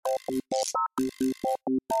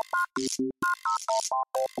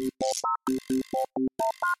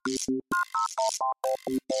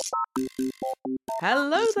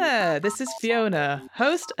Hello there, this is Fiona,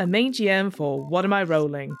 host and main GM for What Am I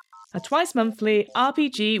Rolling, a twice-monthly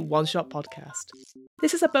RPG one-shot podcast.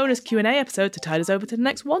 This is a bonus Q&A episode to tide us over to the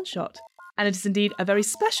next one-shot, and it is indeed a very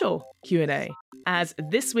special Q&A, as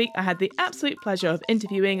this week I had the absolute pleasure of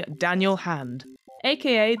interviewing Daniel Hand,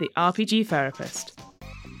 aka the RPG Therapist.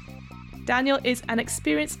 Daniel is an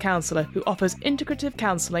experienced counsellor who offers integrative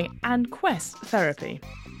counselling and quest therapy.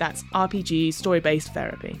 That's RPG story-based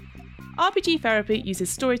therapy. RPG therapy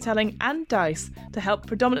uses storytelling and dice to help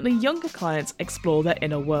predominantly younger clients explore their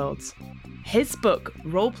inner worlds. His book,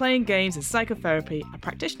 Role-Playing Games and Psychotherapy, A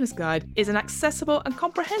Practitioner's Guide, is an accessible and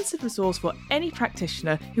comprehensive resource for any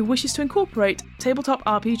practitioner who wishes to incorporate tabletop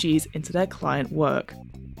RPGs into their client work.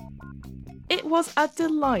 It was a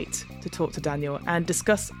delight to talk to Daniel and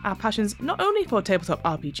discuss our passions not only for tabletop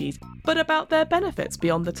RPGs, but about their benefits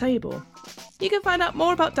beyond the table. You can find out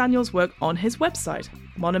more about Daniel's work on his website,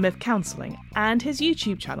 Monomyth Counselling, and his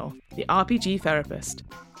YouTube channel, The RPG Therapist.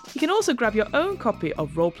 You can also grab your own copy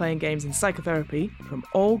of Role-Playing Games and Psychotherapy from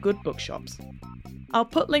all good bookshops. I'll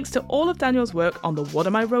put links to all of Daniel's work on the What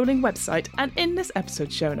Am I Rolling website and in this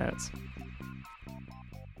episode's show notes.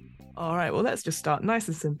 All right, well, let's just start nice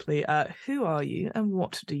and simply. Who are you and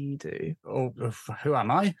what do you do? Oh, who am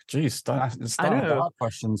I? Jeez, don't start with hard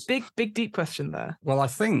questions. Big, deep question there. Well, I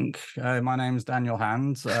think my name's Daniel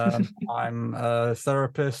Hand. I'm a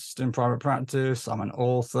therapist in private practice. I'm an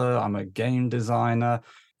author. I'm a game designer.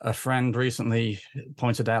 A friend recently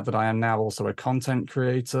pointed out that I am now also a content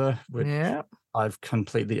creator, which I've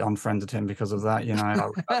completely unfriended him because of that. You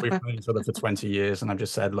know, we've known each other for 20 years, and I've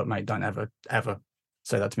just said, look, mate, don't ever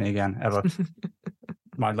say that to me again, ever.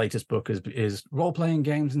 My latest book is Role-Playing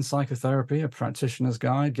Games and Psychotherapy, A Practitioner's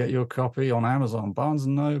Guide. Get your copy on Amazon, Barnes &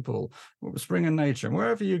 Noble, Spring and Nature, and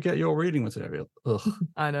wherever you get your reading material. Ugh.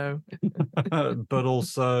 I know. But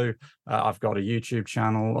also, I've got a YouTube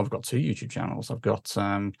channel. I've got 2 YouTube channels. I've got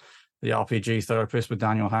the RPG Therapist with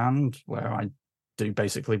Daniel Hand, where I do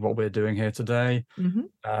basically what we're doing here today.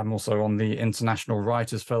 I'm also on the International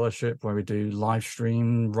Writers Fellowship, where we do live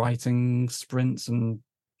stream writing sprints and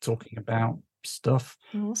talking about stuff.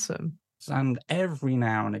 Awesome. And every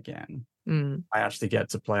now and again, I actually get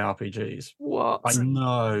to play RPGs. What? I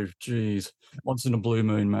know, geez. Once in a blue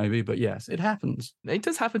moon, maybe, but yes, it happens. It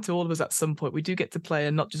does happen to all of us at some point. We do get to play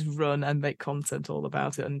and not just run and make content all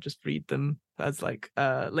about it and just read them as like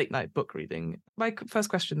late night book reading. My first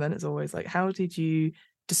question then is always like, how did you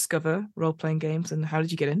discover role-playing games and how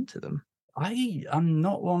did you get into them? I am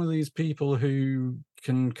not one of these people who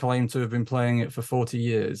can claim to have been playing it for 40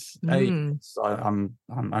 years. I'm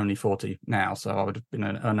only 40 now, so I would have been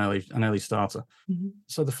an early starter.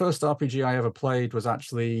 So the first RPG I ever played was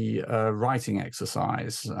actually a writing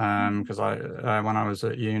exercise, because when I was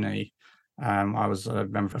at uni, I was a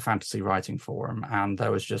member of a fantasy writing forum, and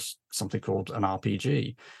there was just something called an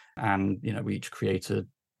RPG, and we each created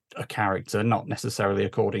a character, not necessarily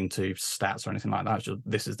according to stats or anything like that. Just,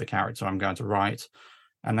 this is the character I'm going to write.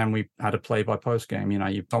 And then we had a play-by-post game.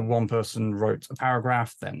 One person wrote a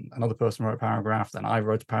paragraph, then another person wrote a paragraph, then I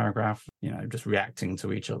wrote a paragraph, just reacting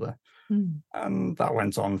to each other. And that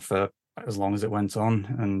went on for as long as it went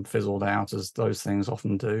on and fizzled out, as those things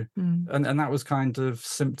often do. And that was kind of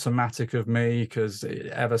symptomatic of me, because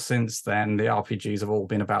ever since then, the RPGs have all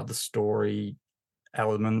been about the story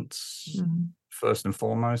elements, first and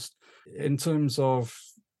foremost. In terms of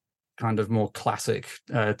kind of more classic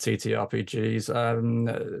TTRPGs,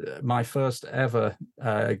 my first ever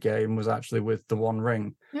game was actually with The One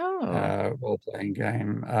Ring, role-playing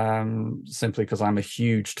game, simply because I'm a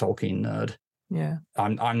huge Tolkien nerd. Yeah,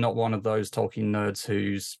 I'm not one of those Tolkien nerds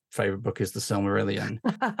whose favorite book is The Silmarillion.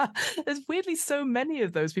 There's weirdly so many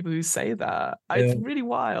of those people who say that. It's really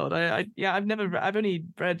wild. I've only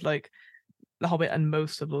read like The Hobbit and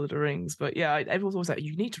most of Lord of the Rings, but everyone's always like,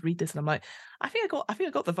 you need to read this, and I'm like, I think I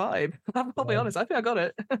got the vibe. I'll be honest, I think I got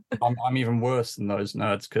it. I'm even worse than those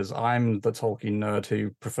nerds, because I'm the Tolkien nerd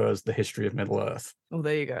who prefers the history of Middle Earth. Oh,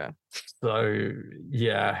 there you go. So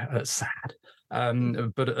yeah, it's sad.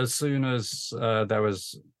 But as soon as there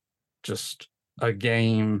was just a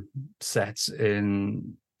game set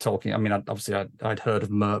in Tolkien, I mean, obviously I'd heard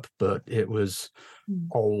of MERP, but it was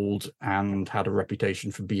old and had a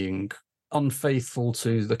reputation for being unfaithful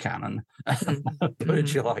to the canon, put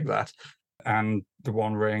it like that. And The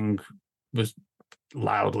One Ring was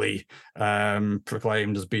loudly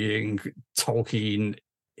proclaimed as being Tolkien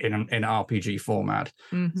in an RPG format.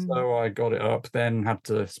 So I got it up, then had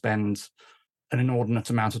to spend an inordinate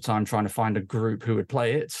amount of time trying to find a group who would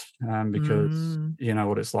play it, because you know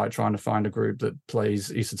what it's like trying to find a group that plays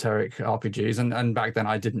esoteric RPGs. And back then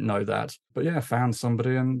I didn't know that. But yeah, found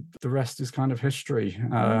somebody, and the rest is kind of history.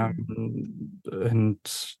 And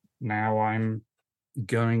now I'm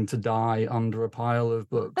going to die under a pile of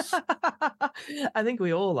books. I think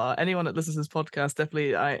we all are. Anyone that listens to this podcast,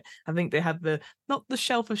 definitely. I think they have not the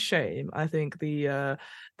shelf of shame. I think the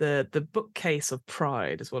bookcase of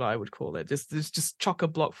pride is what I would call it. Just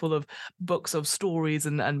chock-a-block full of books of stories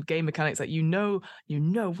and game mechanics that you know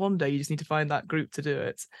one day you just need to find that group to do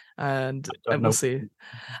it, and we'll see.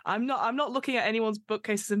 I'm not looking at anyone's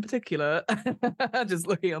bookcases in particular. Just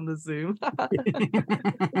looking on the Zoom.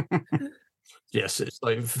 Yes, it's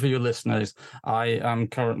like, for your listeners, I am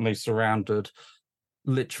currently surrounded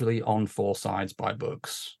literally on 4 sides by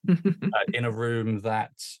books in a room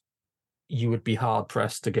that you would be hard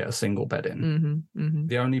pressed to get a single bed in.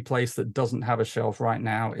 The only place that doesn't have a shelf right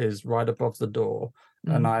now is right above the door.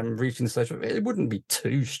 And I'm reaching the stage where it wouldn't be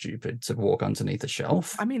too stupid to walk underneath a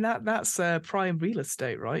shelf. I mean, that's prime real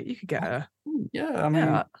estate, right? You could get a... Yeah, I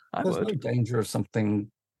mean, there's no danger of something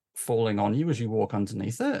falling on you as you walk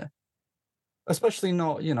underneath it. Especially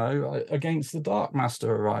not, Against the Dark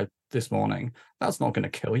Master arrived this morning. That's not going to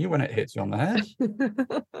kill you when it hits you on the head.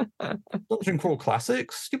 Dungeon Crawl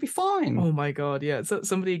Classics, you'll be fine. Oh my god, yeah. So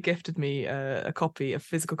somebody gifted me a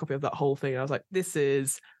physical copy of that whole thing. And I was like, this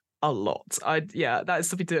is a lot. That is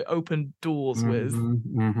something to open doors with.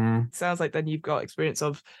 Sounds like then you've got experience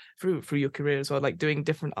of through your career as well, like doing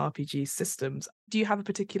different RPG systems. Do you have a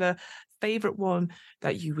particular favorite one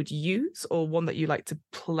that you would use, or one that you like to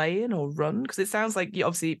play in or run? Because it sounds like you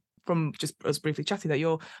obviously, from just us briefly chatting, that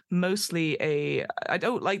you're mostly I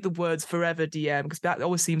don't like the words forever DM, because that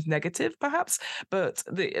always seems negative perhaps, but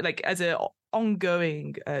as a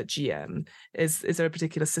ongoing GM, is there a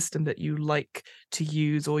particular system that you like to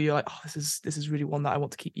use, or you're like, oh, this is really one that I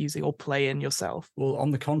want to keep using or play in yourself? Well,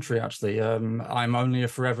 on the contrary, actually, I'm only a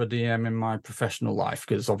forever DM in my professional life,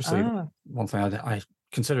 because obviously one thing I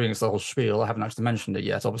considering it's the whole spiel, I haven't actually mentioned it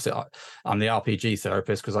yet. Obviously, I'm the RPG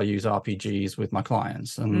therapist because I use RPGs with my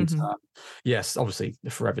clients. And yes, obviously, the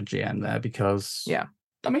forever GM there, because... Yeah.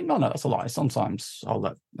 I mean, no, that's a lie. Sometimes I'll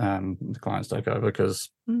let the clients take over,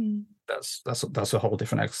 because that's a whole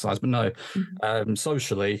different exercise. But no,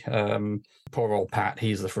 socially, poor old Pat,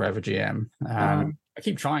 he's the forever GM. I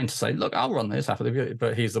keep trying to say, look, I'll run this after,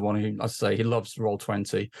 but he's the one who, I say, he loves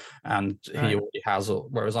Roll20, and he already has it.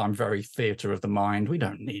 Whereas I'm very theatre of the mind. We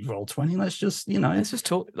don't need Roll20. Let's just, let's just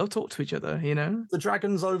talk. They'll talk to each other. The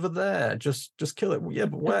dragon's over there. Just kill it. Yeah,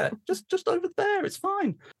 but where? just over there. It's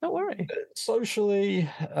fine. Don't worry. Socially,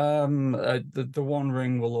 the One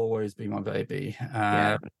Ring will always be my baby.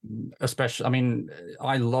 Especially, I mean,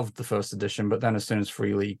 I loved the first edition, but then as soon as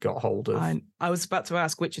Free League got hold of, I was about to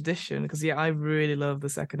ask which edition, because I really love the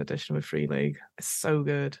second edition with Free League. It's so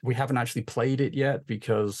good. We haven't actually played it yet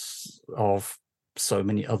because of so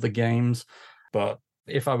many other games, but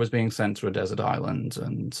if I was being sent to a desert island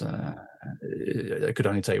and it could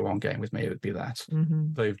only take one game with me, it would be that.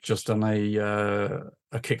 They've just done a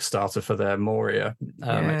Kickstarter for their Moria.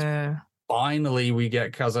 Finally, we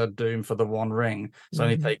get Khazad-dûm for the One Ring. It's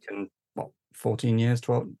only taken 14 years,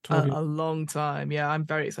 12 years? A long time. Yeah, I'm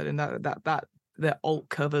very excited. That the alt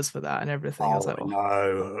covers for that and everything. I was like,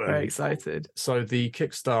 no, very excited. So the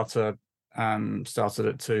Kickstarter started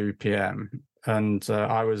at 2 p.m. and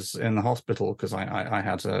I was in the hospital because I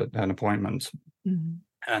had an appointment.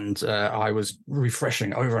 And I was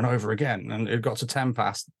refreshing over and over again, and it got to 10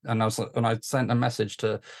 past, and I sent a message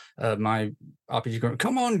to my RPG group.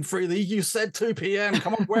 Come on, Free League, you said 2 p.m.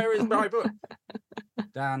 Come on, where is my book?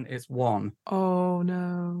 Dan, it's 1. Oh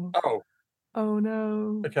no. Oh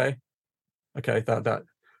no. Okay, that.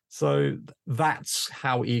 So that's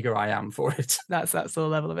how eager I am for it. That's the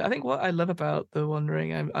level of it. I think what I love about the One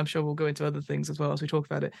Ring, I'm sure we'll go into other things as well as we talk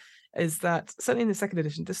about it, is that certainly in the second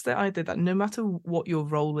edition, just the idea that no matter what your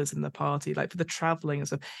role is in the party, like for the traveling and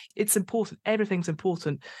stuff, it's important. Everything's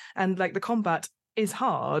important, and like the combat is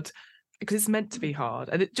hard because it's meant to be hard,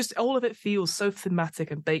 and it just all of it feels so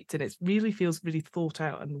thematic and baked in. It really feels really thought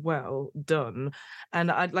out and well done.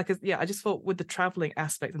 And I just thought with the traveling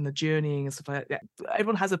aspect and the journeying and stuff like that,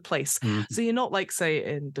 everyone has a place. So you're not like, say,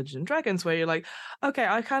 in Dungeons and Dragons where you're like, okay,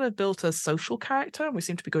 I kind of built a social character and we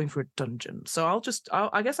seem to be going for a dungeon, so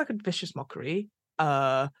I guess I could vicious mockery.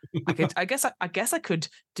 I guess I could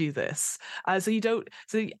do this.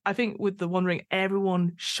 So I think with the One Ring,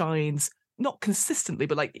 everyone shines. Not consistently,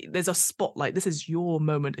 but like there's a spotlight. This is your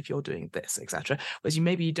moment if you're doing this, etc. Whereas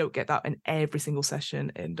maybe you don't get that in every single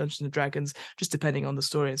session in Dungeons and Dragons, just depending on the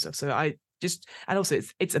story and stuff. So and also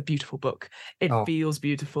it's a beautiful book. It feels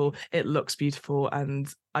beautiful. It looks beautiful.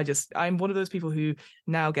 And I'm one of those people who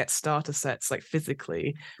now get starter sets like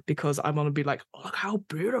physically because I want to be like, oh, look how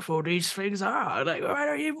beautiful these things are. Like, why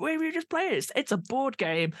don't you just play it? It's a board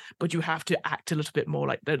game, but you have to act a little bit more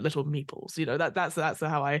like the little meeples. That's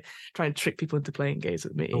how I try and trick people into playing games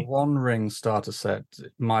with me. The One Ring starter set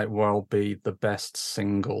might well be the best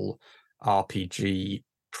single RPG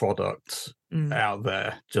product out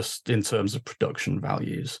there, just in terms of production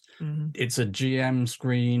values. It's a GM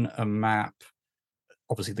screen, a map,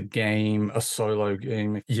 obviously the game, a solo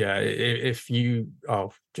game. Yeah, if you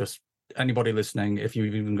just anybody listening, if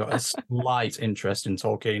you've even got a slight interest in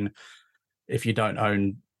Tolkien, if you don't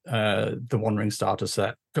own the One Ring starter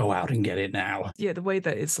set, go out and get it now. Yeah, the way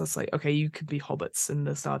that it's just like, okay, you could be hobbits in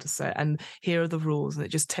the starter set, and here are the rules, and it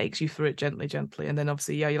just takes you through it gently, and then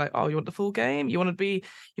obviously, you're like, oh, you want the full game? You want to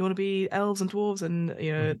be elves and dwarves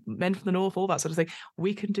and men from the north, all that sort of thing.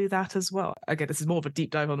 We can do that as well. Again, this is more of a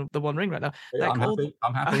deep dive on the One Ring right now. Yeah, like,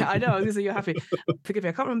 I'm happy. I know. I was gonna say you're happy. Forgive me,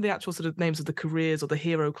 I can't remember the actual sort of names of the careers or the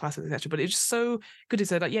hero classes, etc. But it's just so good to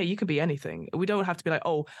say that you can be anything. We don't have to be like,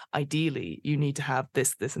 oh, ideally you need to have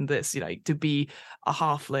this, and this. To be a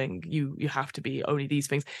halfling, you have to be only these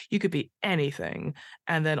things. You could be anything,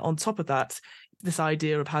 and then on top of that, this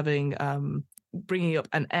idea of having bringing up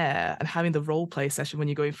an heir and having the role play session when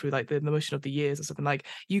you're going through like the motion of the years or something. Like,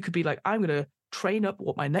 you could be like, I'm gonna train up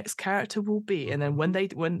what my next character will be, and then when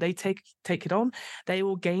they take it on, they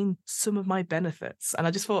will gain some of my benefits. And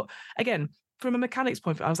I just thought, again, from a mechanics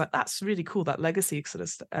point of view, I was like, that's really cool, that legacy sort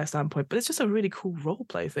of standpoint. But it's just a really cool role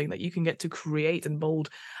play thing that you can get to create and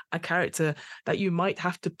mold a character that you might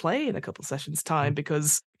have to play in a couple of sessions' time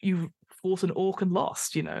because you fought an orc and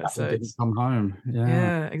lost, So didn't come home.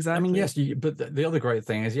 Yeah, exactly. I mean, yes, but the other great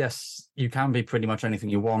thing is, yes, you can be pretty much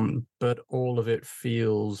anything you want, but all of it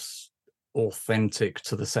feels authentic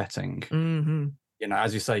to the setting.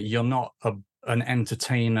 As you say, you're not an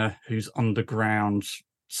entertainer who's underground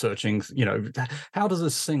searching. How does a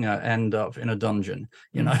singer end up in a dungeon?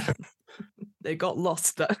 They got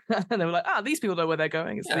lost and they were like, these people know where they're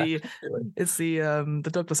going. It's the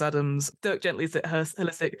Douglas Adams, Dirk Gently's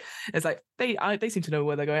holistic. It's like they seem to know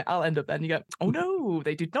where they're going. I'll end up there, and you go, oh no,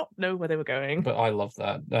 they did not know where they were going. But I love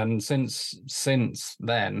that, and since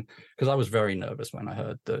then, because I was very nervous when I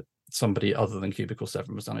heard that somebody other than Cubicle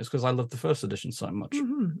 7 was done it, because I loved the first edition so much.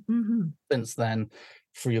 Since then,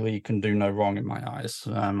 Freely can do no wrong in my eyes.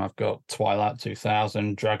 I've got Twilight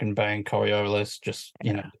 2000, Dragonbane, Coriolis, just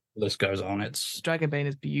the list goes on. It's Dragonbane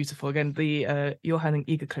is beautiful. Again, the Johan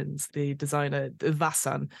Egerkrans, the designer, the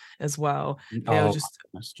Vassan as well.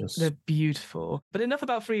 They're beautiful. But enough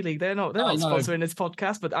about Freely. They're not sponsoring this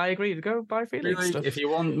podcast, but I agree to go buy Freely stuff. If you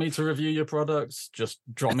want me to review your products, just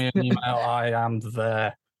drop me an email. I am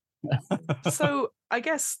there. So I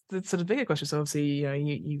guess the sort of bigger question. So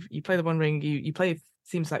obviously, you play the One Ring. You play,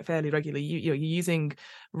 seems like, fairly regularly. You're using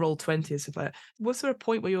Roll20 as a. Was there a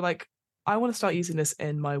point where you're like, I want to start using this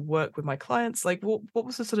in my work with my clients? Like, what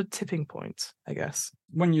was the sort of tipping point, I guess?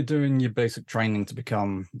 When you're doing your basic training to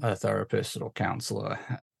become a therapist or counselor,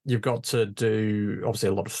 you've got to do, obviously,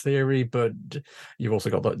 a lot of theory, but you've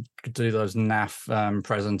also got to do those NAF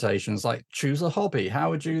presentations, like choose a hobby.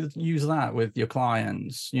 How would you use that with your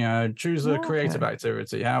clients? Choose a creative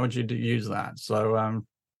activity. How would you use that? So,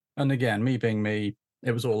 and again, me being me,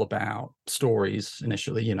 it was all about stories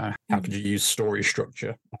initially. How could you use story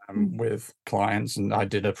structure with clients? And I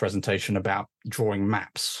did a presentation about drawing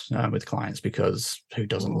maps with clients, because who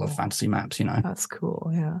doesn't love fantasy maps? That's cool.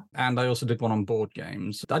 Yeah. And I also did one on board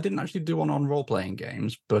games. I didn't actually do one on role-playing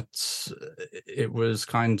games, but it was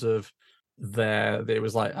kind of there. It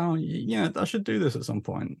was like, oh yeah, I should do this at some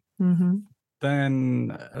point.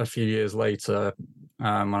 Then a few years later,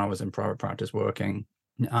 when I was in private practice working,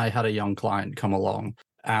 I had a young client come along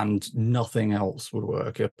and nothing else would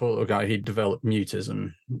work. A poor little guy, he developed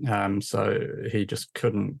mutism, so he just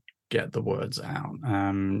couldn't get the words out.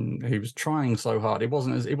 He was trying so hard. It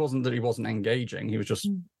wasn't that he wasn't engaging. He was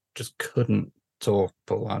just couldn't talk,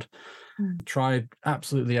 poor lad. Tried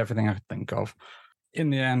absolutely everything I could think of.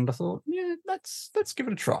 In the end, I thought, yeah, let's give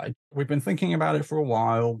it a try. We've been thinking about it for a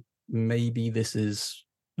while. Maybe this is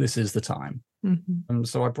the time.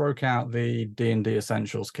 So I broke out the D&D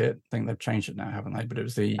Essentials kit. I think they've changed it now, haven't they? But it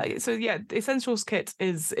was the the Essentials kit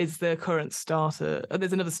is the current starter.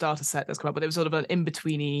 There's another starter set that's come up, but it was sort of an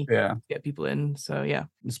in-betweeny to get people in. So yeah,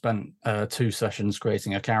 spent 2 sessions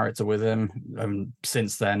creating a character with him.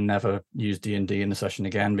 Since then, never used D&D in a session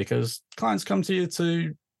again, because clients come to you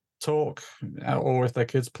to talk, or if their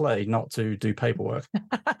kids play, not to do paperwork.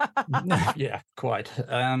 Yeah, quite.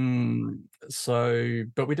 So,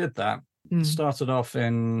 but we did that. Started off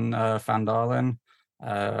in Fandalen.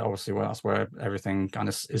 Obviously, well, that's where everything kind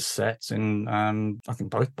of is set in. I think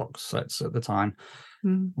both box sets at the time.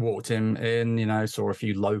 Walked him in, saw a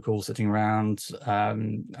few locals sitting around,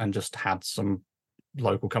 and just had some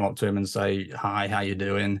local come up to him and say, "Hi, how you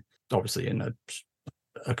doing?" Obviously in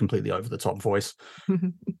a completely over the top voice.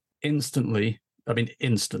 Instantly,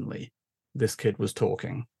 this kid was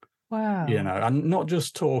talking. Wow. And not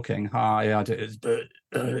just talking, "Hi, I did," but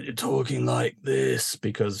talking like this,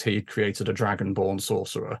 because he created a dragonborn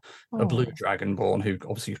sorcerer, a blue dragonborn who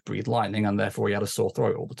obviously breathed lightning, and therefore he had a sore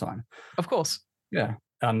throat all the time. Of course. Yeah.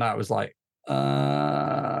 And that was like,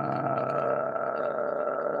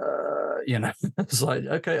 it's like,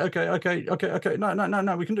 okay.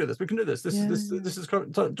 No, we can do this. We can do this. This is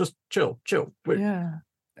just chill. Yeah.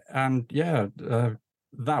 And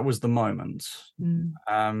that was the moment.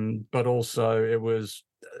 But also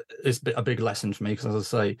it's a big lesson for me, because,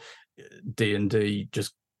 as I say, D&D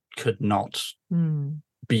just could not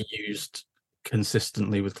be used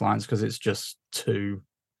consistently with clients, because it's just too,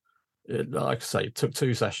 like I say, it took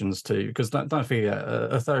 2 sessions because don't forget,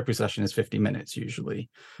 a therapy session is 50 minutes usually.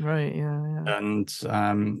 Right, yeah. And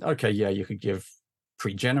you could give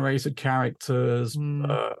pre-generated characters,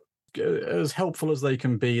 as helpful as they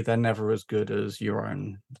can be, they're never as good as your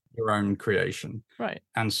own creation. Right.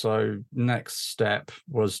 And so next step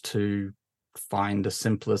was to find a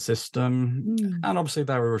simpler system. And obviously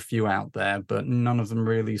there were a few out there, but none of them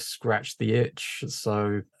really scratched the itch.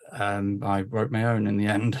 So I wrote my own in the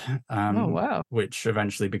end, which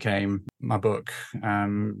eventually became my book.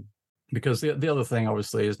 Because the other thing,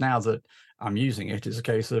 obviously, is now that I'm using it, it's a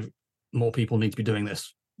case of more people need to be doing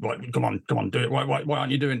this. Right, come on, do it. Why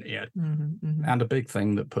aren't you doing it yet? And a big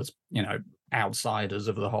thing that puts, outsiders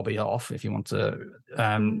of the hobby off, if you want to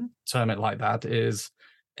term it like that, is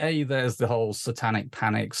there's the whole satanic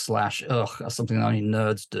panic / that's something that only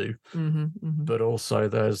nerds do. But also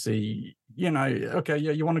there's the, you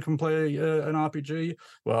want to come play an RPG?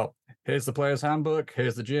 Well, here's the player's handbook,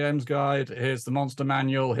 here's the GM's guide, here's the monster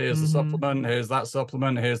manual, here's the supplement, here's that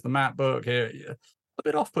supplement, here's the map book. Here, a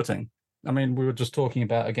bit off-putting. I mean, we were just talking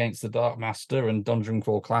about Against the Dark Master and Dungeon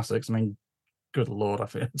Crawl Classics. I mean, good Lord, I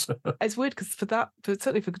feel. It's weird because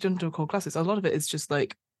certainly for Dungeon Crawl Classics, a lot of it is just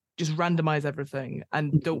like, just randomize everything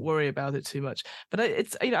and don't worry about it too much. But I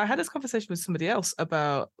had this conversation with somebody else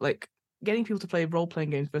about like getting people to play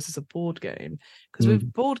role-playing games versus a board game. Because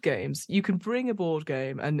with board games, you can bring a board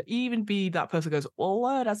game and even be that person who goes, we'll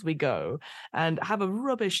learn as we go, and have a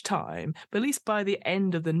rubbish time. But at least by the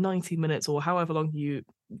end of the 90 minutes or however long you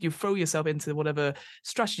throw yourself into whatever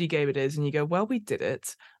strategy game it is, and you go, well, we did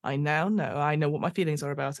it. I now know. I know what my feelings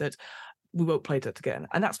are about it. We won't play that again.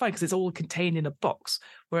 And that's fine because it's all contained in a box.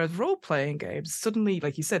 Whereas role-playing games, suddenly,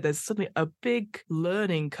 like you said, there's suddenly a big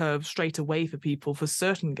learning curve straight away for people for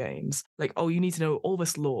certain games. Like, oh, you need to know all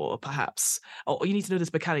this lore, perhaps. Or you need to know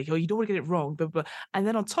this mechanic. Or you don't want to get it wrong. But and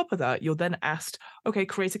then on top of that, you're then asked, okay,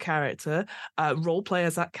 create a character, role-play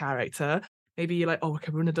as that character. Maybe you're like, oh,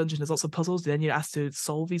 okay, we're in a dungeon, there's lots of puzzles. Then you're asked to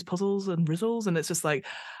solve these puzzles and riddles. And it's just like,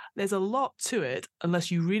 there's a lot to it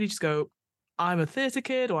unless you really just go, I'm a theatre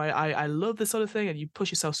kid, or I love this sort of thing, and you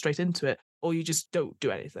push yourself straight into it, or you just don't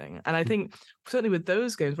do anything. And I think certainly with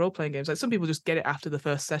those games, role-playing games, like some people just get it after the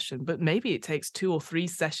first session, but maybe it takes 2 or 3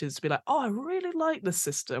 sessions to be like, oh, I really like this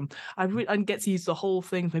system. And get to use the whole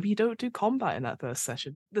thing. Maybe you don't do combat in that first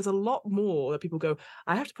session. There's a lot more that people go,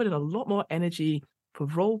 I have to put in a lot more energy for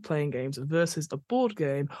role-playing games versus a board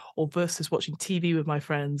game, or versus watching TV with my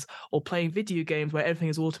friends, or playing video games where everything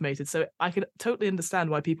is automated. So I can totally understand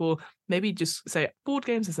why people maybe just say board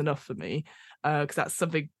games is enough for me, because that's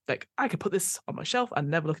something like I could put this on my shelf and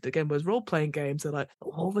never look at it again. Whereas role-playing games are like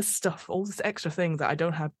all this stuff, all this extra thing that I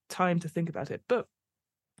don't have time to think about it. But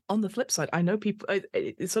on the flip side, I know people,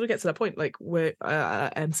 it sort of gets to that point, like where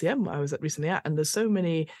at MCM I was recently at, and there's so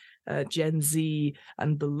many Gen Z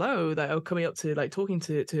and below that are coming up to like talking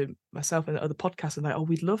to myself and other podcasts and like, oh,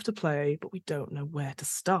 we'd love to play, but we don't know where to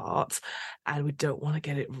start and we don't want to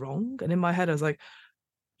get it wrong. And in my head, I was like,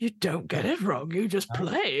 you don't get it wrong. You just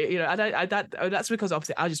play, and that's because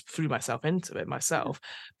obviously I just threw myself into it myself.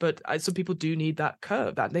 But some people do need that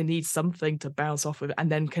curve, that they need something to bounce off of,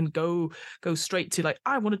 and then can go straight to like,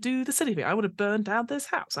 I want to do the silly thing. I want to burn down this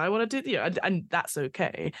house. I want to do, and that's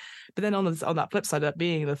okay. But then on that flip side, that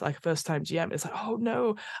being like a first time GM, it's like, oh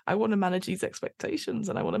no, I want to manage these expectations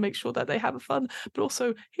and I want to make sure that they have fun. But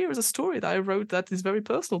also, here is a story that I wrote that is very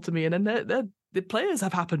personal to me, and then the players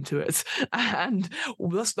have happened to it, and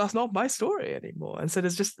that's not my story anymore. And so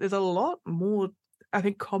there's a lot more I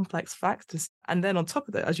think, complex factors. And then on top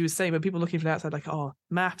of that, as you were saying, when people are looking from the outside, like, oh,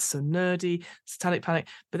 maths so nerdy, Satanic Panic.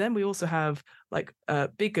 But then we also have like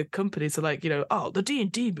bigger companies are like, oh, the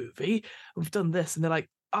D&D movie, we've done this. And they're like,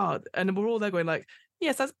 oh, and we're all there going like,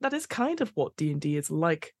 yes, that is kind of what D&D is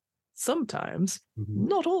like sometimes,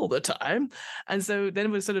 not all the time. And so then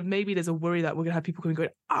we're sort of, maybe there's a worry that we're going to have people coming going,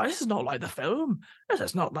 oh, this is not like the film. This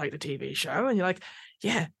is not like the TV show. And you're like,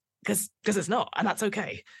 yeah, because it's not. And that's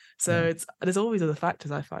okay. So there's always other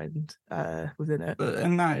factors I find within it.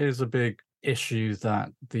 And that is a big issue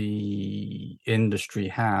that the industry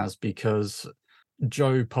has, because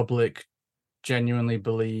Joe Public genuinely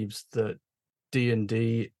believes that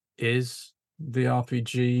D&D is the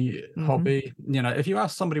RPG hobby. If you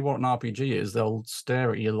ask somebody what an RPG is, they'll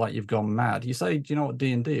stare at you like you've gone mad. You say, do you know what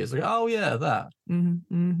D&D is? Like, oh yeah, that.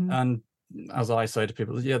 And as I say to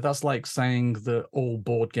people, yeah, that's like saying that all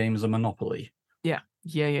board games are Monopoly. Yeah.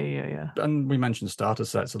 And we mentioned starter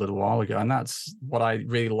sets a little while ago, and that's what I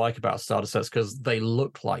really like about starter sets, because they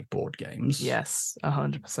look like board games. Yes,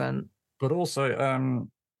 100%. But also,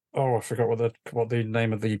 I forgot what the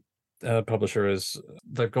name of the publisher is.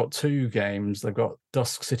 They've got 2 games. They've got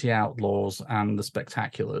Dusk City Outlaws and The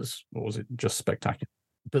Spectaculars. Or was it just Spectacular?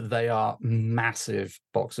 But they are massive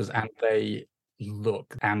boxes, and they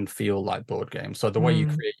look and feel like board games. So the way you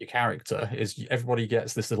create your character is everybody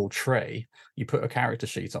gets this little tray. You put a character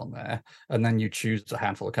sheet on there, and then you choose a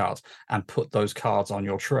handful of cards and put those cards on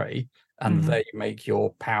your tray, and they make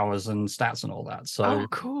your powers and stats and all that. So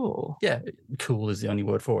cool. Yeah, cool is the only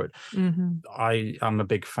word for it. I am a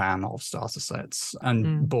big fan of starter sets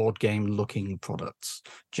and board game looking products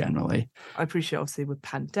generally. I appreciate, obviously, with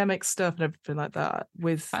pandemic stuff and everything like that.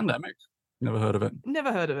 With Pandemic? Never heard of it.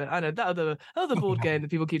 Never heard of it. I know that other board game that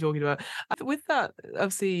people keep talking about. With that,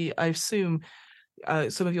 obviously, I assume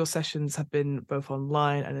some of your sessions have been both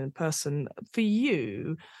online and in person. For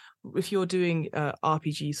you, if you're doing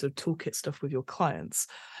RPG sort of toolkit stuff with your clients,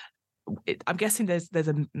 I'm guessing there's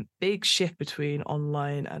a big shift between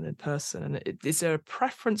online and in person. And is there a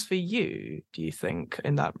preference for you, do you think,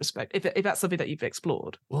 in that respect, if that's something that you've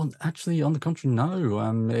explored? Well, actually, on the contrary,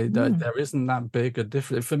 no. There isn't that big a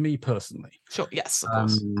difference for me personally. Sure, yes, of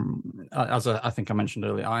course. As I think I mentioned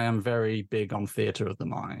earlier, I am very big on theatre of the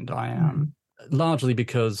mind. I am largely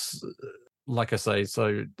because, like I say,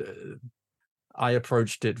 I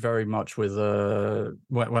approached it very much with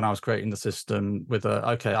when I was creating the system with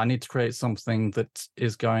okay, I need to create something that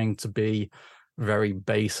is going to be very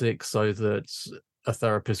basic so that a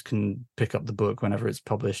therapist can pick up the book whenever it's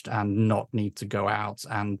published and not need to go out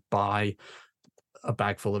and buy a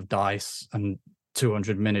bag full of dice and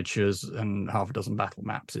 200 miniatures and half a dozen battle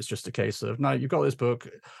maps. It's just a case of, no, you've got this book,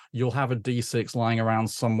 you'll have a D6 lying around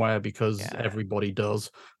somewhere because everybody does.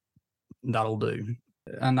 That'll do.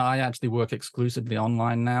 And I actually work exclusively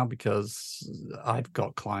online now because I've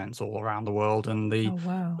got clients all around the world, and the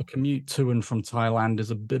commute to and from Thailand is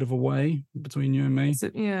a bit of a way between you and me.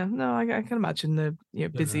 I can imagine the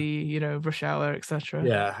busy, rush hour, etc.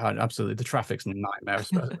 Yeah, absolutely. The traffic's a nightmare,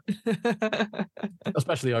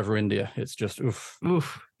 especially over India. It's just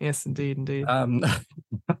oof. Yes, indeed.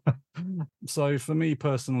 So for me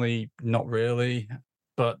personally, not really,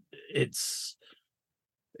 but it's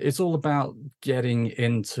all about getting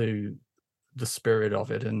into the spirit of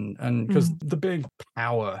it, and because the big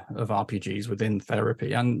power of RPGs within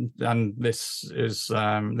therapy, and this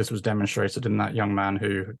was demonstrated in that young man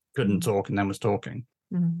who couldn't talk and then was talking,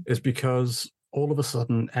 is because all of a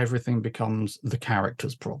sudden everything becomes the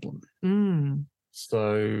character's problem.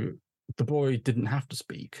 So the boy didn't have to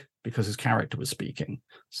speak because his character was speaking.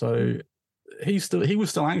 So he was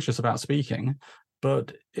still anxious about speaking.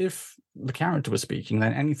 But if the character was speaking,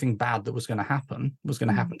 then anything bad that was going to happen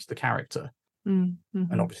happen to the character. And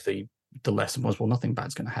obviously the lesson was, well, nothing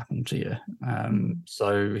bad's going to happen to you.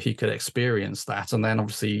 So he could experience that. And then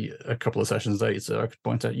obviously a couple of sessions later, I could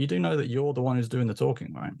point out, you do know that you're the one who's doing the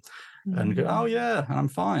talking, right? And go, oh yeah, I'm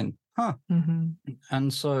fine. Huh.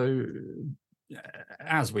 And so,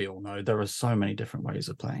 as we all know, there are so many different ways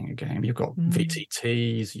of playing a game. You've got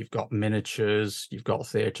VTTs, you've got miniatures, you've got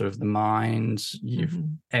theatre of the mind, you've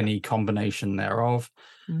any combination thereof.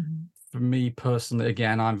 For me personally,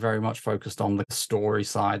 again, I'm very much focused on the story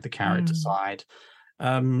side, the character side.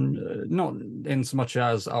 Not in so much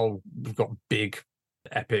as, we've got big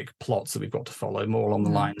epic plots that we've got to follow, more along the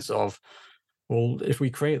lines of, well, if we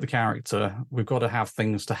create the character, we've got to have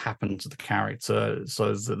things to happen to the character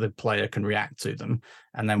so that the player can react to them.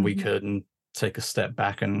 And then we can take a step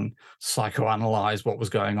back and psychoanalyze what was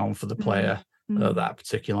going on for the player at that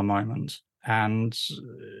particular moment. And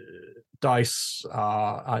dice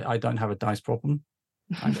I don't have a dice problem.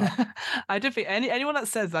 I don't think anyone that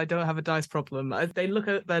says I don't have a dice problem, they look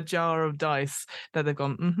at their jar of dice that they've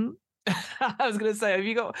gone, I was going to say, have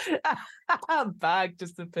you got a bag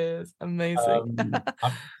just appears? Amazing.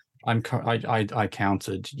 I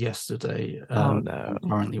counted yesterday. Oh no! I'm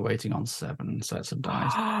currently waiting on 7 sets of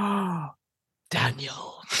dice.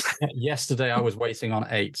 Daniel. Yesterday I was waiting on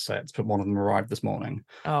 8 sets, but one of them arrived this morning.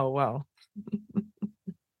 Oh well.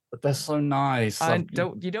 But they're so nice.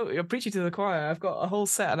 You're preaching to the choir. I've got a whole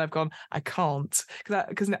set, and I've gone. I can't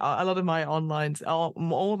because a lot of my online, all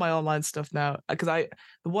of my online stuff now. Because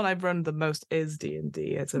the one I've run the most is D&D.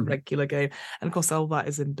 It's a regular game, and of course all that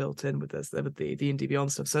is built in with this with the D&D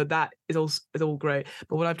Beyond stuff. So that is all great.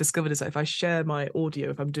 But what I've discovered is that if I share my audio,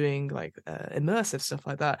 if I'm doing like immersive stuff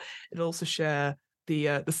like that, it'll also share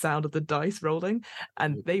the sound of the dice rolling,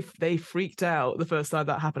 and they freaked out the first time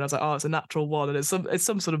that happened. I was like, oh, it's a natural one, and it's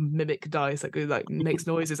some sort of mimic dice that like makes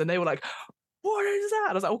noises, and they were like, what is that?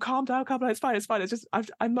 And I was like, oh, calm down, it's fine, it's just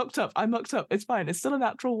I mucked up, it's fine, it's still a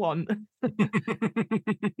natural one.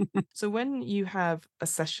 So when you have a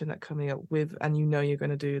session that coming up with, and you're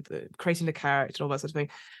going to do the creating the character and all that sort of thing,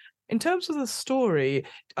 in terms of the story,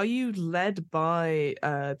 are you led by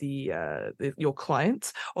your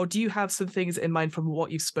clients, or do you have some things in mind from what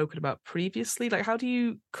you've spoken about previously? Like, how do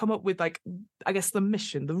you come up with, like, I guess the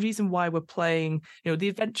mission, the reason why we're playing, the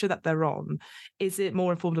adventure that they're on? Is it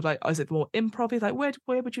more informed of, like, is it more improv? Like,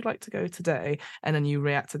 where would you like to go today? And then you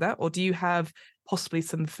react to that, or do you have possibly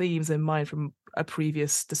some themes in mind from a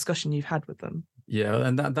previous discussion you've had with them? Yeah,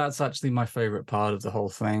 and that's actually my favorite part of the whole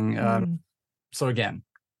thing. So again,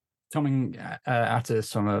 coming at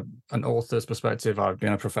this from an author's perspective, I've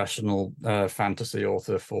been a professional fantasy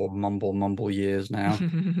author for mumble years now.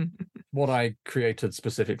 What I created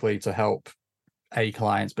specifically to help A,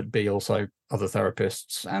 clients, but B, also other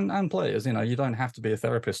therapists and players. You don't have to be a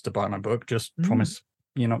therapist to buy my book. Just promise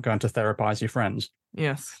you're not going to therapize your friends.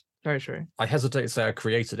 Yes, very true. I hesitate to say I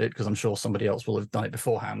created it because I'm sure somebody else will have done it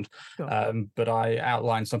beforehand. Sure. But I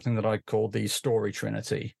outlined something that I called the story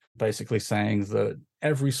trinity, basically saying that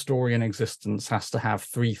every story in existence has to have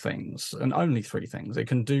 3 things, and only 3 things. They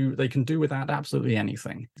can do without absolutely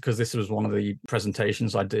anything. Because this was one of the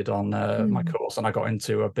presentations I did on my course, and I got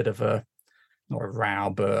into a bit of not a row,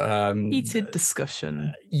 but heated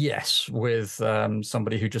discussion. Yes, with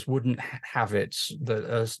somebody who just wouldn't have it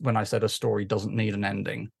that when I said a story doesn't need an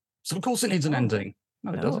ending. So of course it needs an ending.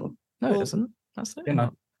 No, it doesn't. No, it doesn't. Absolutely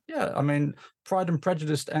not. Yeah, I mean, Pride and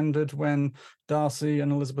Prejudice ended when Darcy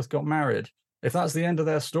and Elizabeth got married. If that's the end of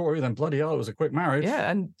their story, then bloody hell, it was a quick marriage.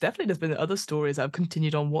 Yeah, and definitely there's been other stories that have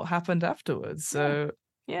continued on what happened afterwards. So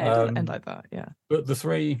yeah, it doesn't end like that. Yeah. But the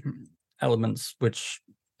 3 elements which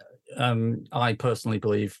I personally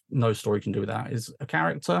believe no story can do without is a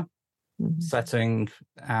character, setting,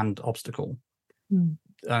 and obstacle.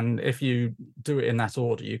 And if you do it in that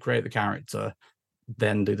order, you create the character,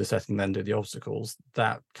 then do the setting, then do the obstacles.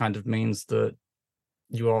 That kind of means that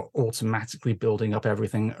you are automatically building up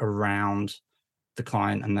everything around the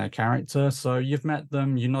client and their character. So you've met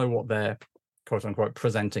them, you know what their quote unquote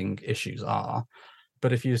presenting issues are.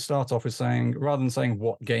 But if you start off with saying, rather than saying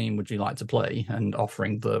what game would you like to play, and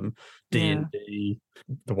offering them D&D,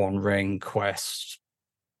 The One Ring, Quest,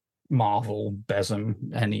 Marvel,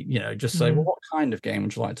 Besem, just say, well, what kind of game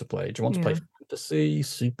would you like to play? Do you want to play fantasy,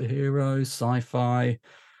 superhero, sci-fi?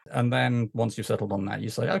 And then once you've settled on that, you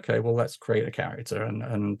say, okay, well, let's create a character.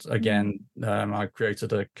 And again, I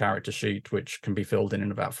created a character sheet which can be filled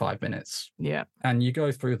in about 5 minutes. Yeah. And you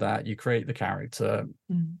go through that, you create the character.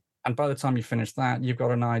 And by the time you finish that, you've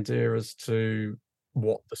got an idea as to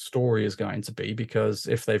what the story is going to be, because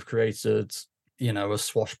if they've created, a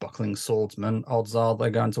swashbuckling swordsman, odds are they're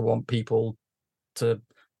going to want people to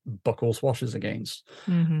buckle swashes against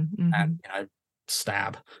and,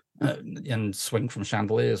 stab and swing from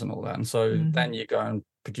chandeliers and all that. And so then you go and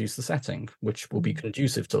produce the setting, which will be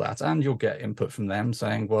conducive to that. And you'll get input from them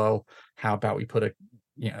saying, well, how about we put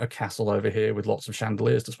a castle over here with lots of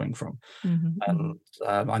chandeliers to swing from. And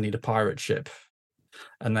I need a pirate ship.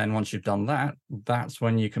 And then once you've done that, that's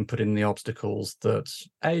when you can put in the obstacles that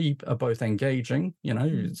are both engaging.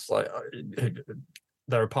 It's like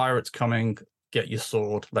there are pirates coming, get your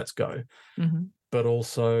sword, let's go. But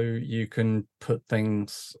also you can put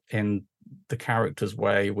things in the character's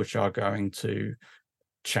way which are going to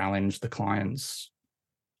challenge the client's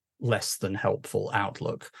less than helpful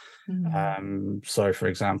outlook. So for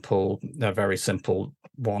example, a very simple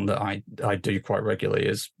one that I do quite regularly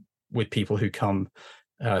is with people who come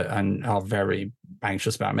and are very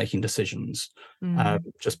anxious about making decisions.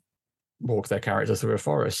 Just walk their character through a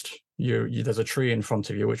forest. There's a tree in front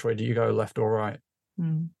of you. Which way do you go, left or right?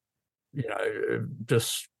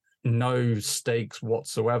 just no stakes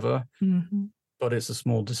whatsoever, but it's a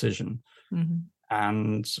small decision.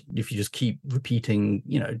 And if you just keep repeating,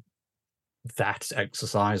 that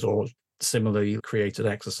exercise or similarly created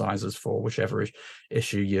exercises for whichever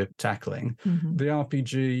issue you're tackling, the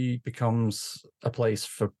RPG becomes a place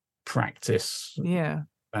for practice. Yeah.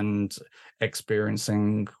 And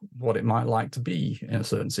experiencing what it might like to be in a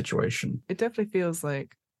certain situation. It definitely feels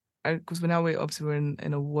like, because we're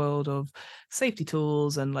in a world of safety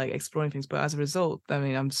tools and like exploring things, but as a result, I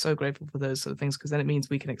mean, I'm so grateful for those sort of things, because then it means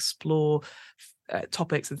we can explore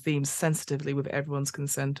topics and themes sensitively with everyone's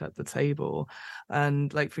consent at the table.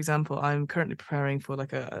 And like, for example, I'm currently preparing for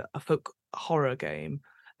like a folk horror game.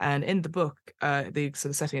 And in the book, the sort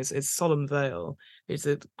of setting is Solemn Vale. It's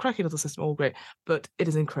a cracking little system, all great, but it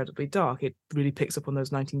is incredibly dark. It really picks up on those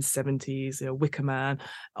 1970s, Wicker Man,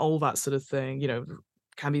 all that sort of thing,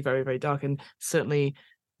 can be very, very dark. And certainly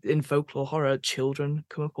in folklore horror, children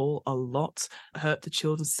come up a lot, hurt to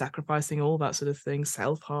children, sacrificing, all that sort of thing,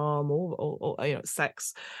 self-harm, all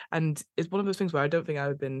sex. And it's one of those things where I don't think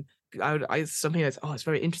something that's, it's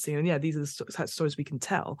very interesting, and yeah, these are the stories we can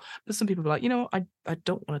tell. But some people are like, I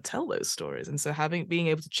don't want to tell those stories. And so being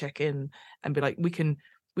able to check in and be like, we can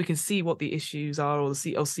see what the issues are, or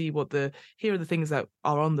see what here are the things that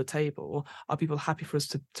are on the table. Are people happy for us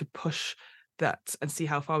to push that and see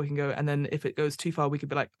how far we can go? And then if it goes too far, we could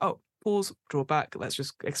be like, pause, draw back, let's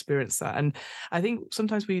just experience that. And I think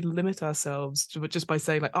sometimes we limit ourselves just by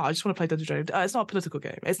saying like, I just want to play Dungeons & Dragons. It's not a political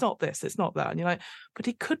game, it's not this, it's not that. And you're like, but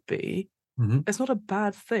it could be. It's not a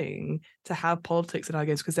bad thing to have politics in our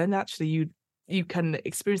games, because then actually you can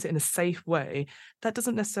experience it in a safe way that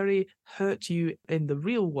doesn't necessarily hurt you in the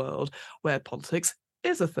real world, where politics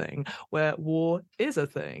is a thing, where war is a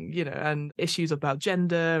thing, and issues about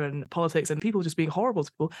gender and politics and people just being horrible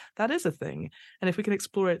to people, that is a thing. And if we can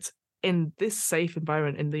explore it in this safe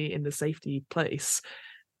environment, in the safety place,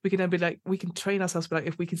 we can then be like, we can train ourselves to be like,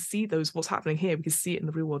 if we can see what's happening here, we can see it in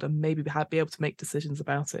the real world, and maybe be able to make decisions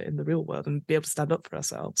about it in the real world and be able to stand up for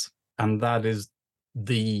ourselves. And that is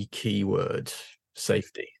the key word,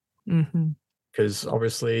 safety. Because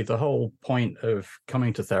obviously the whole point of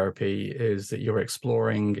coming to therapy is that you're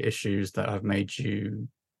exploring issues that have made you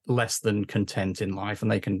less than content in life, and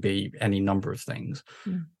they can be any number of things.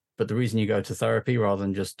 But the reason you go to therapy rather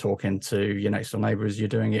than just talking to your next door neighbor is you're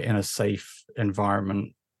doing it in a safe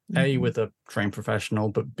environment, A, with a trained professional,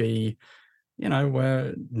 but B,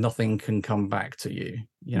 where nothing can come back to you.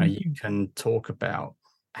 You can talk about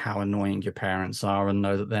how annoying your parents are and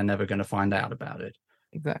know that they're never going to find out about it.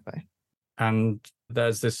 Exactly. And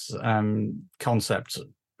there's this concept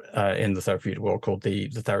in the therapeutic world called the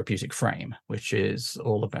therapeutic frame, which is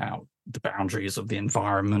all about the boundaries of the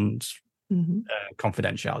environment,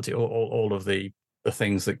 confidentiality, all of the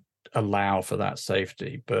things that allow for that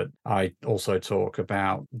safety. But I also talk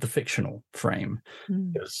about the fictional frame,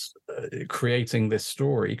 because creating this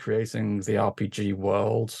story, creating the RPG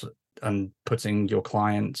world, and putting your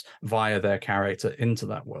client via their character into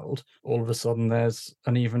that world, all of a sudden there's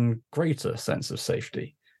an even greater sense of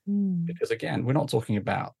safety. Because again, we're not talking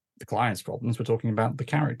about the client's problems, we're talking about the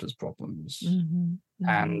character's problems.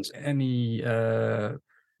 And any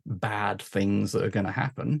bad things that are going to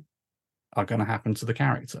happen to the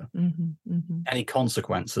character. Any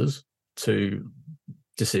consequences to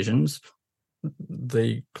decisions,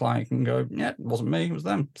 the client can go, yeah, it wasn't me, it was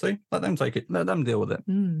them. See, let them take it, let them deal with it.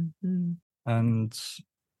 And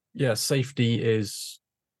yeah, safety is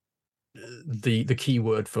the key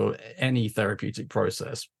word for any therapeutic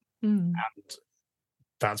process. And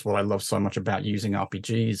that's what I love so much about using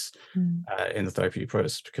RPGs in the therapeutic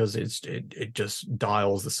process, because it just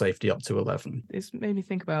dials the safety up to 11. It's made me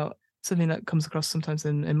think about something that comes across sometimes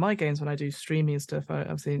in my games when I do streaming and stuff. I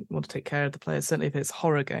obviously want to take care of the players, certainly if it's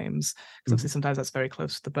horror games, because obviously sometimes that's very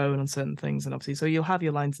close to the bone on certain things. And obviously, so you'll have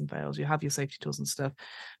your lines and veils, you have your safety tools and stuff.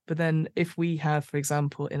 But then if we have, for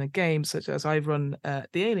example, in a game, such as I run the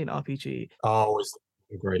Alien RPG. Oh, it's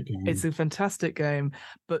a great game. It's a fantastic game,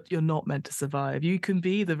 but you're not meant to survive. You can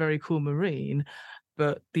be the very cool Marine,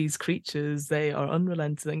 but these creatures, they are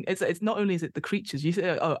unrelenting. It's not only is it the creatures, you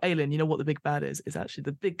say, oh, Alien, you know what the big bad is? It's actually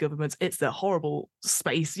the big governments, it's the horrible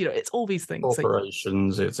space, it's all these things.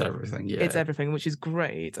 Corporations, it's everything, yeah. It's everything, which is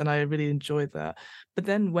great, and I really enjoyed that. But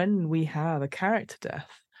then when we have a character death,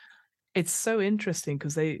 It's so interesting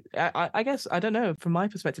because I guess, I don't know, from my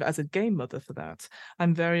perspective as a game mother for that,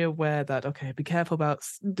 I'm very aware that, okay, be careful about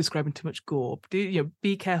describing too much gore.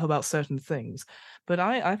 Be careful about certain things. But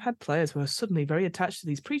I've had players who are suddenly very attached to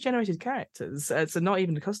these pre-generated characters. So not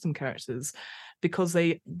even the custom characters, because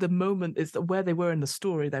the moment is where they were in the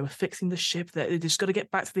story. They were fixing the ship. They just got to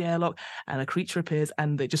get back to the airlock, and a creature appears,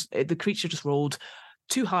 and the creature just rolled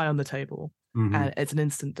too high on the table, and it's an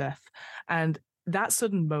instant death. And that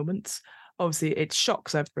sudden moment, obviously, it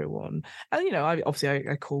shocks everyone. And,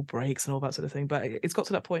 I call breaks and all that sort of thing. But it's got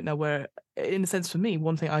to that point now where, in a sense, for me,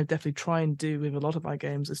 one thing I definitely try and do with a lot of my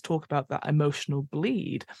games is talk about that emotional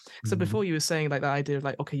bleed. So before you were saying like the idea of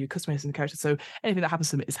like, okay, you're customizing the character. So anything that happens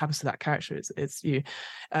to them, it happens to that character. It's you.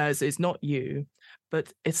 So it's not you.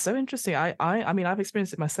 But it's so interesting. I mean, I've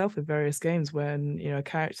experienced it myself with various games when, a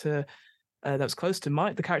character that was close to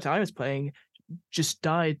the character I was playing just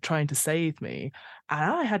died trying to save me,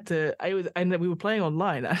 and we were playing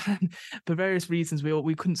online, and for various reasons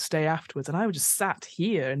we couldn't stay afterwards, and I was just sat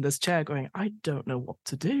here in this chair going, I don't know what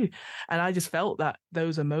to do. And I just felt that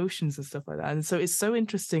those emotions and stuff like that. And so it's so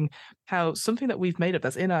interesting how something that we've made up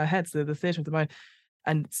that's in our heads, the theater of the mind,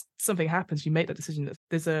 and something happens, you make that decision.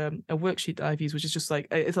 There's a worksheet that I've used, which is just like,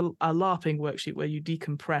 it's a LARPing worksheet where you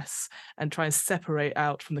decompress and try and separate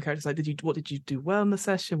out from the characters. Like, what did you do well in the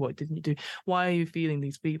session? What didn't you do? Why are you feeling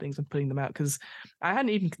these feelings, and putting them out? Because I hadn't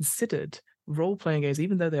even considered role-playing games,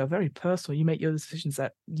 even though they are very personal. You make your decisions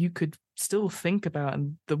that you could still think about,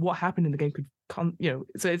 and what happened in the game could come,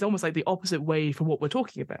 so it's almost like the opposite way from what we're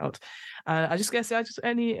talking about. I just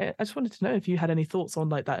wanted to know if you had any thoughts on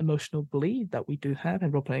like that emotional bleed that we do have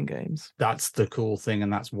in role-playing games. That's the cool thing,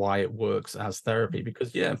 and that's why it works as therapy,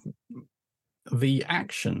 because the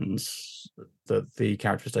actions that the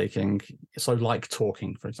character is taking, so like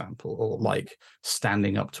talking, for example, or like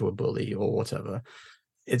standing up to a bully or whatever,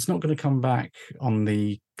 it's not going to come back on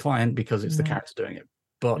the client because it's the character doing it.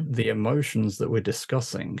 But the emotions that we're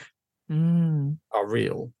discussing are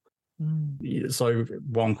real. So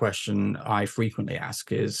one question I frequently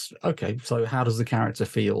ask is, okay, so how does the character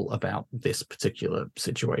feel about this particular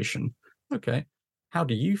situation? Okay, how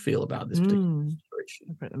do you feel about this particular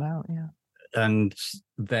situation? Put them out, yeah. And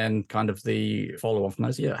then kind of the follow-on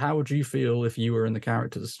from that, how would you feel if you were in the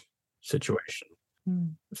character's situation?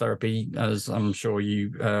 Therapy, as I'm sure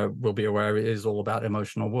you will be aware, is all about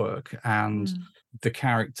emotional work, and the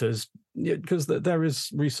characters, because there is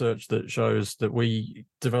research that shows that we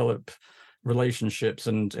develop relationships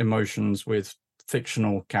and emotions with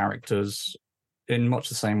fictional characters in much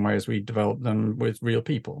the same way as we develop them with real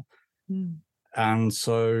people. And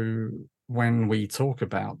so when we talk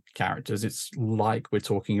about characters, it's like we're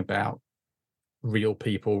talking about real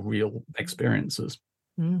people, real experiences.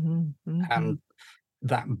 And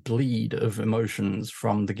that bleed of emotions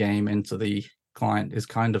from the game into the client is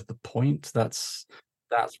kind of the point. That's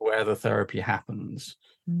where the therapy happens.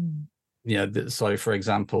 So for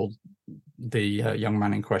example, the young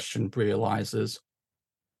man in question realizes,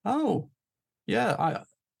 I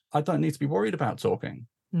don't need to be worried about talking,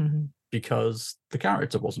 because the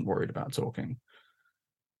character wasn't worried about talking.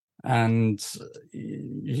 And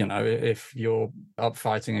if you're up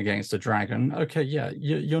fighting against a dragon, okay,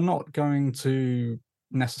 you're not going to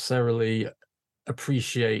necessarily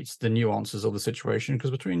appreciate the nuances of the situation,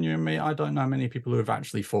 because between you and me, I don't know many people who have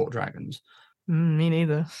actually fought dragons. Me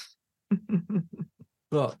neither.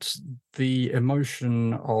 But the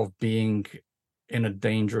emotion of being in a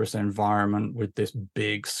dangerous environment with this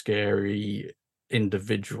big, scary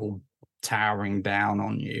individual towering down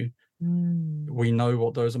on you, we know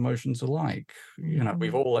what those emotions are like.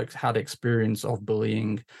 We've all had experience of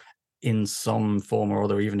bullying in some form or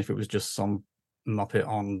other, even if it was just some muppet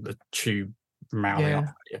on the tube mouthing off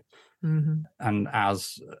at you. And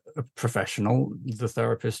as a professional, the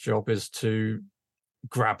therapist's job is to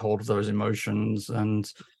grab hold of those emotions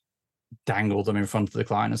and dangle them in front of the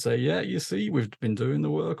client and say, you see, we've been doing the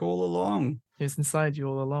work all along. It's inside you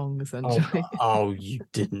all along, essentially. Oh, you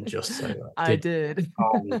didn't just say that. I did.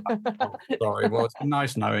 Sorry. Well, it's been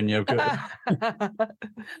nice knowing you. Good. I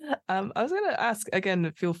was going to ask,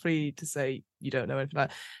 again, feel free to say you don't know anything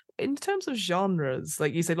about it. In terms of genres,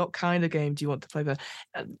 like you said, what kind of game do you want to play there?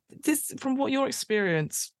 From what your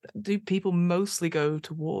experience, do people mostly go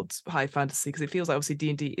towards high fantasy? Because it feels like obviously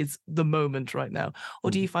D&D is the moment right now.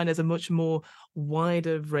 Or do you find there's a much more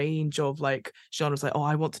wider range of like genres, like,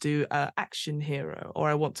 I want to do action hero, or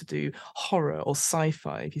I want to do horror or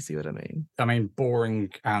sci-fi, if you see what I mean? I mean,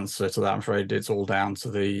 boring answer to that, I'm afraid. It's all down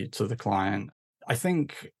to the client. I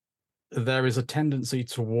think there is a tendency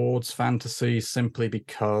towards fantasy simply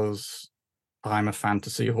because I'm a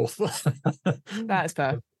fantasy author. That is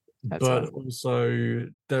fair. but also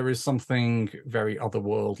there is something very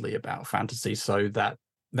otherworldly about fantasy, so that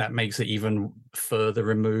makes it even further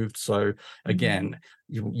removed. So again,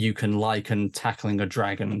 you can liken tackling a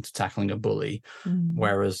dragon to tackling a bully,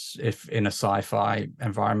 whereas if in a sci-fi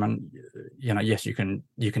environment, yes, you can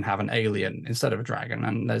have an alien instead of a dragon,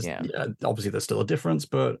 and there's obviously there's still a difference,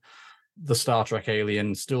 but the Star Trek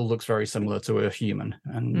alien still looks very similar to a human.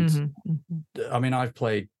 And I mean, I've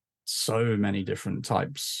played so many different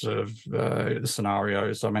types of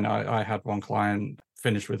scenarios. I mean, I had one client,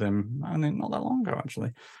 finished with him, I mean, not that long ago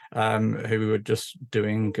actually, who were just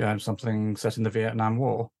doing something set in the Vietnam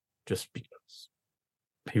War, just because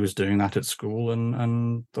he was doing that at school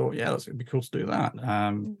and thought, yeah, that's gonna be cool to do that.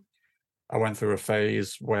 I went through a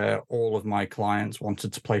phase where all of my clients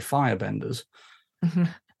wanted to play Firebenders.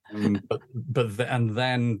 And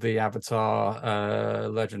then the Avatar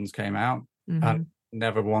Legends came out, and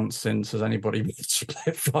never once since has anybody wanted to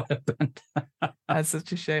play Firebender. That's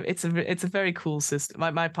such a shame. It's a very cool system.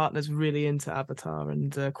 My partner's really into Avatar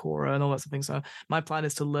and Korra and all that sort of thing. So my plan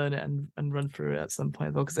is to learn it and run through it at some point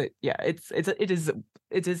as well. Because it is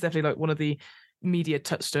definitely like one of the media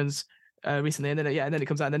touchstones recently. And then it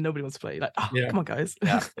comes out and then nobody wants to play. Like, come on, guys.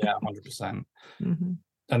 yeah, 100%.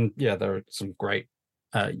 And yeah, there are some great.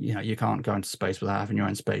 You can't go into space without having your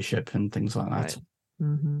own spaceship and things like that.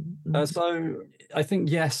 Right. So I think,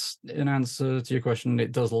 yes, in answer to your question,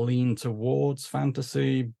 it does lean towards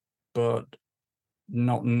fantasy, but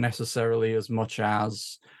not necessarily as much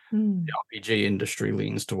as the RPG industry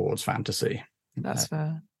leans towards fantasy. That's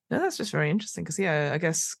fair. No, that's just very interesting because, I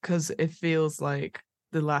guess because it feels like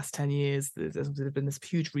the last 10 years there's been this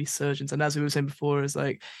huge resurgence, and as we were saying before, is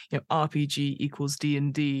like RPG equals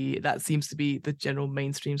D&D. That seems to be the general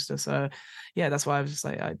mainstream stuff. So that's why I was just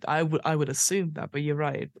like, I would assume that, but you're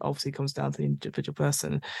right, it obviously comes down to the individual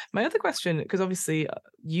person. My other question, because obviously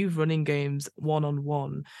you've running games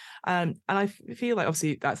one-on-one, and I feel like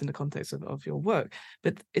obviously that's in the context of your work,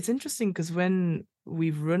 but it's interesting because when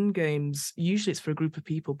we've run games, usually it's for a group of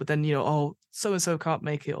people, but then so and so can't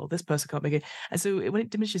make it, or this person can't make it, and so when it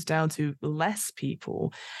diminishes down to less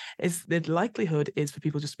people, is the likelihood is for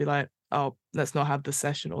people just to be like, oh, let's not have the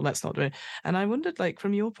session, or let's not do it. And I wondered, like,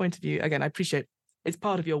 from your point of view, again, I appreciate it's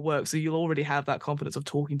part of your work, so you'll already have that confidence of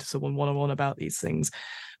talking to someone one-on-one about these things.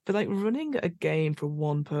 But like running a game for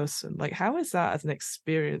one person, like how is that as an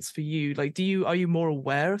experience for you? Like, are you more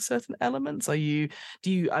aware of certain elements? Obviously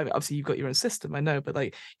you've got your own system, I know, but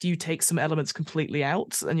like, do you take some elements completely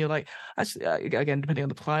out and you're like, actually, again, depending on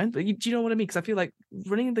the client, but do you know what I mean? Because I feel like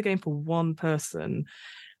running the game for one person,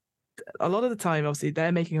 a lot of the time, obviously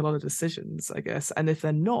they're making a lot of decisions, I guess. And if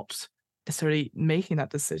they're not necessarily making that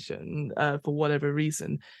decision for whatever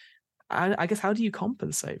reason, I guess, how do you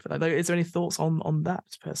compensate for that? Like, is there any thoughts on that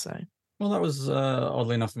per se? Well, that was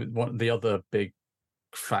oddly enough the other big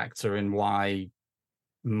factor in why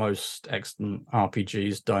most excellent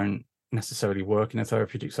RPGs don't necessarily work in a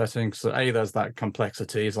therapeutic setting. So there's that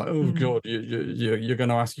complexity. It's like, oh god, you're going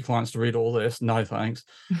to ask your clients to read all this? No, thanks.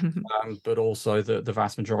 But also the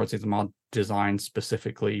vast majority of them are designed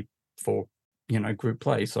specifically for group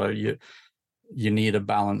play. So you need a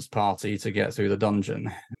balanced party to get through the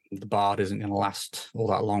dungeon. The bard isn't going to last all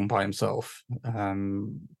that long by himself.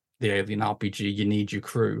 The Alien RPG, you need your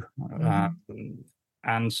crew.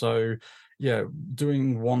 And so,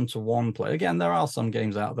 doing one-to-one play. Again, there are some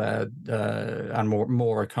games out there, and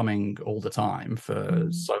more are coming all the time for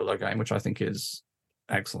solo game, which I think is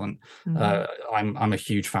excellent. I'm a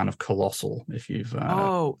huge fan of Colossal. If you've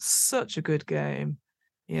such a good game.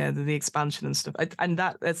 Yeah, the expansion and stuff, and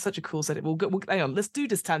that's such a cool setting. We'll hang on. Let's do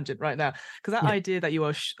this tangent right now, because that idea that you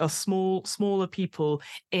are smaller people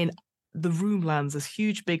in the Roomlands, this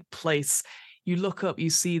huge big place. You look up, you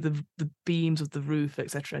see the beams of the roof,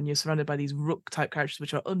 etc., and you're surrounded by these rook type characters,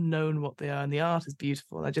 which are unknown what they are, and the art is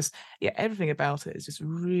beautiful. Everything about it is just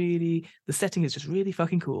really, the setting is just really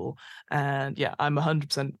fucking cool, and I'm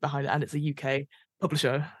 100% behind it. And it's a UK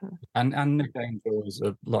publisher, and Nick Angel is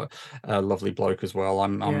a lovely bloke as well.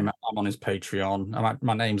 I'm on his Patreon.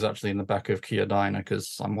 My name's actually in the back of Kia Diner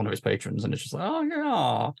because I'm one of his patrons, and it's just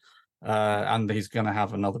like, and he's going to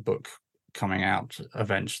have another book coming out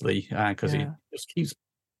eventually because he just keeps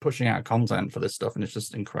pushing out content for this stuff, and it's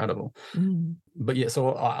just incredible. But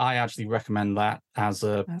so I actually recommend that as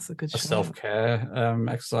a self-care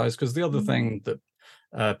exercise, because the other thing that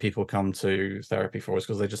people come to therapy for is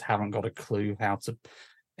because they just haven't got a clue how to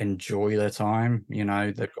enjoy their time.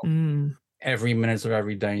 They've got every minute of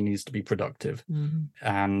every day needs to be productive.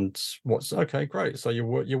 And okay, great. So you're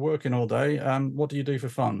working all day. What do you do for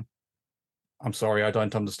fun? I'm sorry, I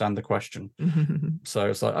don't understand the question. So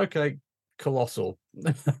it's like, okay, Colossal.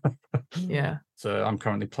 Yeah. So I'm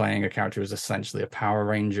currently playing a character who's essentially a Power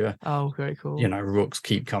Ranger. Oh, very cool. You know, rooks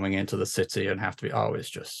keep coming into the city and have to be, it's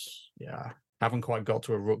just, yeah. Haven't quite got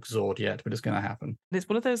to a Rook Zord yet, but it's going to happen. It's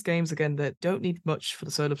one of those games, again, that don't need much for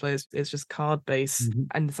the solo players. It's just card-based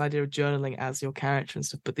and this idea of journaling as your character and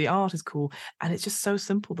stuff. But the art is cool, and it's just so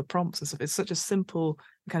simple, the prompts and stuff. It's such a simple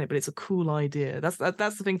mechanic, but it's a cool idea. That's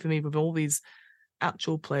the thing for me with all these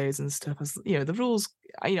actual plays and stuff. As you know, the rules,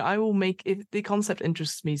 I will make, if the concept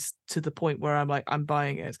interests me to the point where I'm like, I'm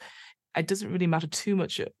buying it. It doesn't really matter too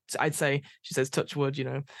much. I'd say, she says, touch wood,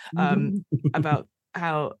 about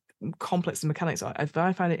how complex the mechanics are. If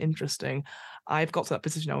I find it interesting, I've got to that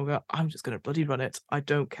position. I'll go, I'm just going to bloody run it. I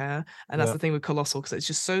don't care. And that's the thing with Colossal, because it's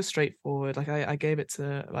just so straightforward. Like I gave it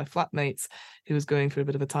to my flatmates who was going through a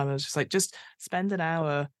bit of a time. I was just like, just spend an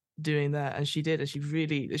hour doing that, and she did,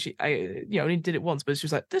 and I only did it once, but she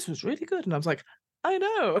was like, this was really good, and I was like, I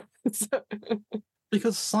know.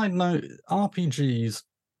 Because side note, RPGs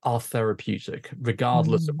are therapeutic,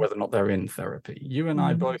 regardless of whether or not they're in therapy. You and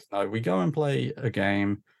I both know, we go and play a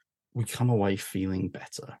game, we come away feeling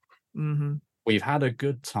better. We've had a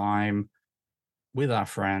good time with our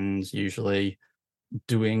friends, usually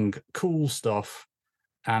doing cool stuff,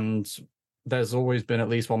 and there's always been at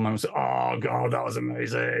least one moment, oh god, that was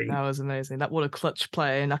amazing. That was amazing. That what a clutch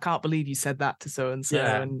play, and I can't believe you said that to so and so.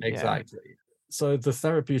 Yeah, exactly. So the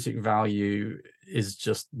therapeutic value is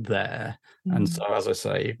just there. And so, as I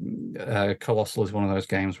say, Colossal is one of those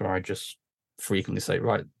games where I just frequently say,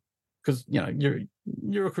 right, because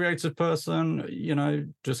you're a creative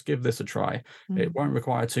person, just give this a try. It won't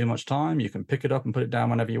require too much time. You can pick it up and put it down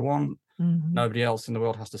whenever you want. Nobody else in the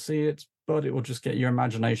world has to see it, but it will just get your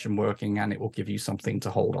imagination working, and it will give you something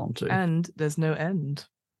to hold on to. And there's no end.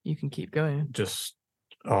 You can keep going. Just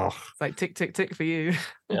it's like tick tick tick for you.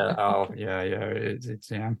 Yeah.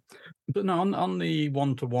 It's but no, on the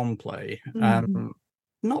one-to-one play,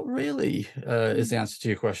 not really is the answer to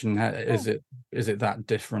your question. Is it that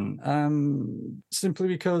different? Simply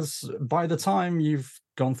because by the time you've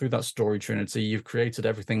gone through that story trinity, you've created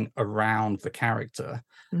everything around the character.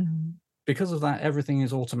 Because of that, everything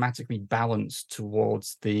is automatically balanced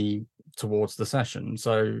towards the session.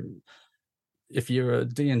 So if you're a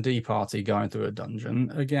D&D party going through a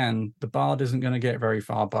dungeon, again, the bard isn't going to get very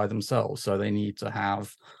far by themselves, so they need to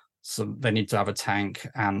have a tank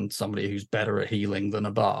and somebody who's better at healing than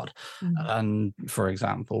a bard, and for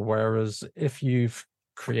example. Whereas if you've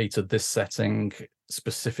created this setting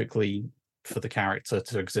specifically for the character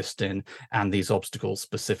to exist in, and these obstacles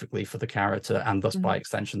specifically for the character, and thus by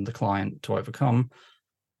extension the client to overcome,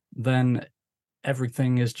 then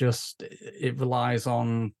everything is it relies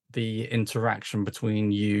on the interaction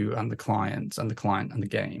between you and the client and the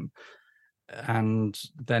game. And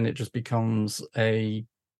then it just becomes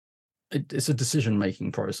it's a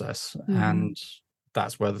decision-making process. And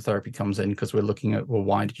that's where the therapy comes in, because we're looking at, well,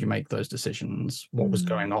 why did you make those decisions? What was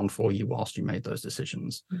going on for you whilst you made those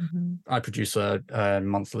decisions? I produce a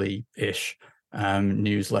monthly-ish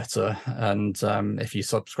newsletter, and if you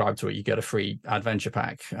subscribe to it, you get a free adventure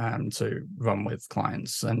pack to run with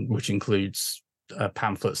clients, and which includes a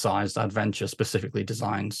pamphlet-sized adventure specifically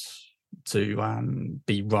designed to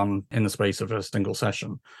be run in the space of a single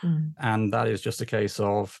session. And that is just a case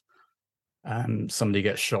of somebody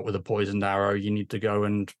gets shot with a poisoned arrow, you need to go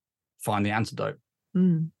and find the antidote.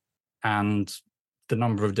 And the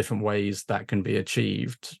number of different ways that can be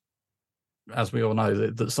achieved, as we all know,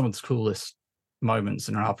 that some of the coolest moments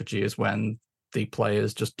in an RPG is when the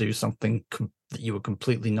players just do something that you were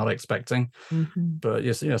completely not expecting. But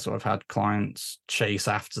yes, so I've had clients chase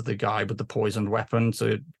after the guy with the poisoned weapon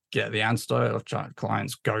to get the antidote. I've had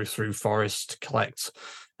clients go through forest to collect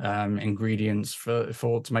ingredients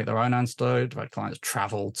to make their own antidote. I've had clients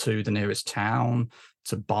travel to the nearest town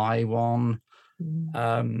to buy one.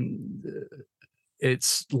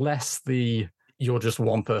 It's less you're just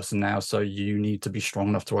one person now, so you need to be strong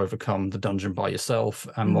enough to overcome the dungeon by yourself,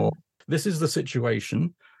 and more, this is the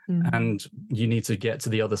situation, and you need to get to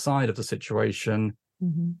the other side of the situation.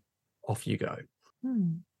 Off you go.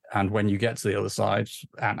 And when you get to the other side,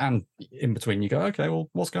 and in between, you go, okay, well,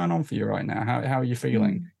 what's going on for you right now? How are you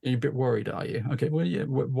feeling? Are you a bit worried, are you? Okay, well, yeah,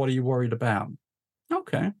 what are you worried about?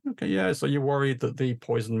 Okay, yeah, so you're worried that the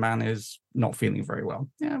poisoned man is not feeling very well.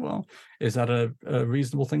 Yeah, well, is that a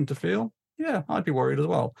reasonable thing to feel? Yeah, I'd be worried as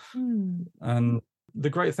well. And the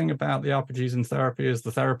great thing about the RPGs in therapy is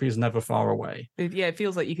the therapy is never far away. It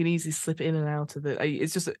feels like you can easily slip in and out of it.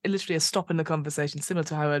 It's just literally a stop in the conversation, similar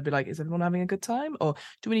to how I'd be like, is everyone having a good time? Or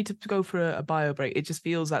do we need to go for a bio break? It just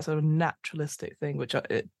feels that sort of naturalistic thing, which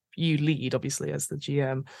you lead, obviously, as the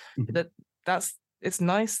GM. That's it's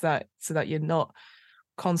nice that so that you're not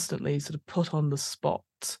constantly sort of put on the spot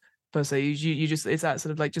per se. You just, it's that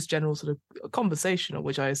sort of like just general sort of conversational,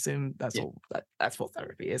 which I assume that's all that's what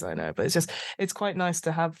therapy is, I know, but it's quite nice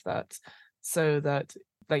to have that, so that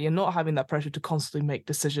you're not having that pressure to constantly make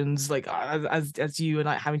decisions like as you and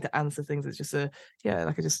I having to answer things. It's just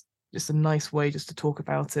just a nice way just to talk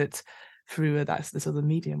about it through this other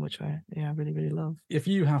medium, which I really, really love. If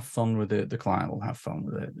you have fun with it, the client will have fun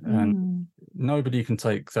with it. And nobody can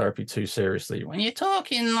take therapy too seriously when you're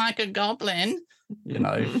talking like a goblin, you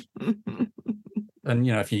know. And,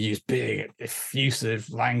 you know, if you use big, effusive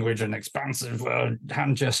language and expansive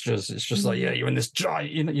hand gestures, it's just like, you're in this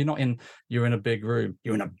giant, you're in a big room.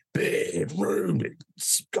 You're in a big room. It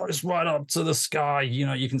goes right up to the sky. You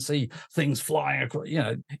know, you can see things flying across. You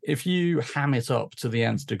know, if you ham it up to the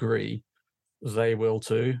nth degree, they will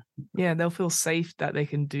too. Yeah, they'll feel safe that they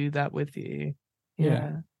can do that with you.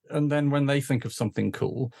 Yeah. And then when they think of something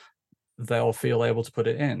cool, they'll feel able to put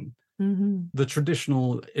it in. The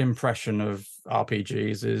traditional impression of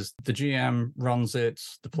RPGs is the GM runs it,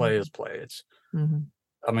 the players play it.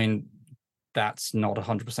 I mean, that's not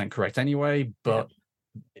 100% correct anyway, but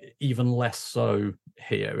even less so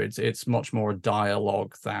here. It's much more a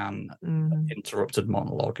dialogue than an interrupted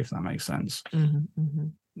monologue, if that makes sense.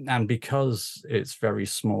 And because it's very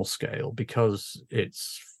small scale, because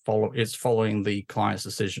it's following the client's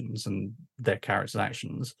decisions and their character's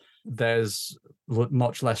actions, there's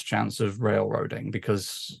much less chance of railroading,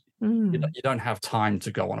 because you don't have time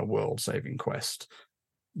to go on a world-saving quest.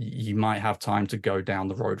 You might have time to go down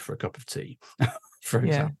the road for a cup of tea, for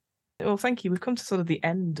example. Well, thank you. We've come to sort of the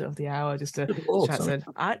end of the hour. Just to chat. Said,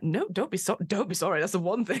 no, don't be sorry. That's the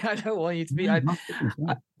one thing I don't want you to be.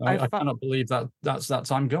 I cannot believe that's that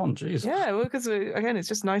time gone. Jeez. Yeah, well, because again, it's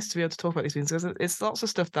just nice to be able to talk about these things, because it's lots of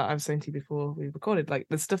stuff that I've saying to you before we recorded. Like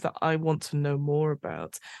the stuff that I want to know more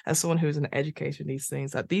about as someone who is an educator in these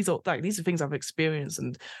things. That these are things I've experienced,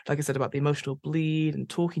 and like I said about the emotional bleed and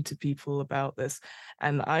talking to people about this,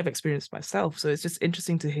 and I've experienced myself. So it's just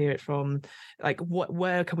interesting to hear it from like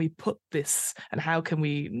where can we put this, and how can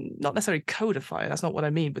we not necessarily codify it, that's not what I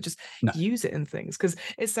mean, but just use it in things. Because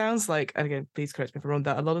it sounds like, and again, please correct me if I'm wrong,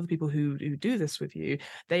 that a lot of the people who do this with you,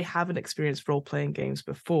 they haven't experienced role-playing games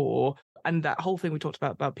before, and that whole thing we talked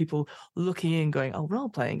about people looking in going, oh,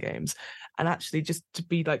 role-playing games, and actually just to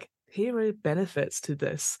be like, here are benefits to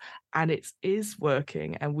this, and it is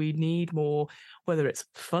working, and we need more, whether it's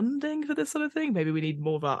funding for this sort of thing, maybe we need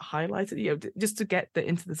more of that highlighted, just to get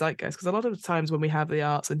into the zeitgeist. Because a lot of the times when we have the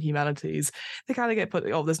arts and humanities, they kind of get put,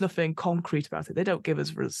 there's nothing concrete about it. They don't give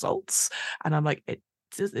us results. And I'm like,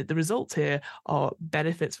 the results here are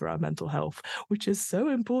benefits for our mental health, which is so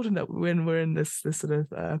important that when we're in this sort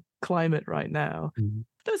of climate right now.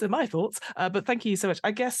 Those are my thoughts, but thank you so much.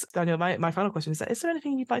 I guess, Daniel, my final question is there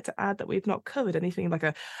anything you'd like to add that we've not covered? Anything like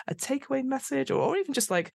a takeaway message, or even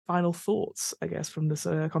just like final thoughts, I guess, from this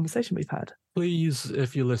conversation we've had? Please,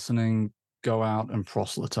 if you're listening, go out and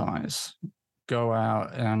proselytize. Go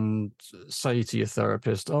out and say to your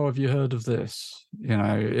therapist, oh, have you heard of this? You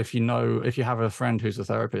know, if you have a friend who's a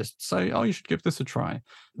therapist, say, oh, you should give this a try.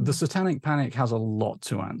 The satanic panic has a lot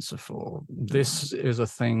to answer for. This is a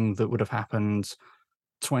thing that would have happened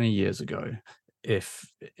 20 years ago if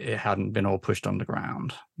it hadn't been all pushed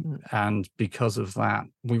underground. And because of that,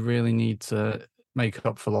 we really need to make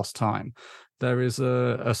up for lost time. There is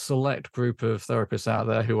a select group of therapists out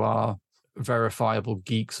there who are verifiable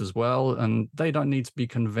geeks as well, and they don't need to be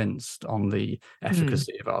convinced on the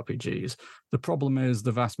efficacy of RPGs. The problem is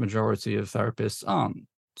the vast majority of therapists aren't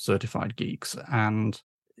certified geeks, and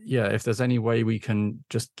if there's any way we can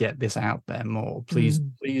just get this out there more, please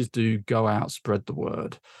do go out, spread the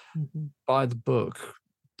word. Buy the book.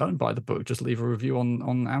 Don't buy the book, just leave a review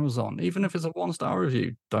on Amazon. Even if it's a 1-star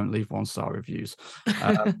review, don't leave 1-star reviews.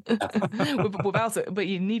 Without it, but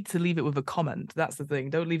you need to leave it with a comment. That's the thing.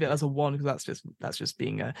 Don't leave it as a 1, because that's just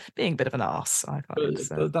being a bit of an arse, I find.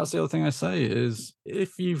 But that's the other thing I say is,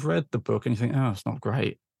 if you've read the book and you think, oh, it's not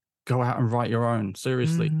great, go out and write your own.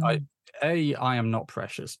 Seriously. I am not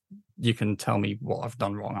precious. You can tell me what I've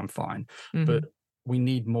done wrong, I'm fine. But we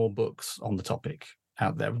need more books on the topic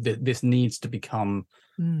out there. This needs to become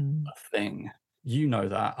a thing. You know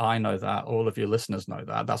that, I know that, all of your listeners know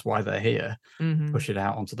that. That's why they're here. Push it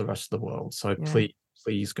out onto the rest of the world. So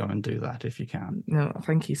please go and do that if you can. No,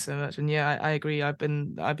 thank you so much. And I agree. I've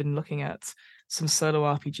been looking at some solo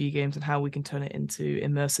RPG games and how we can turn it into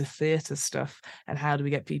immersive theatre stuff, and how do we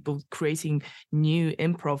get people creating new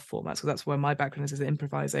improv formats, because that's where my background is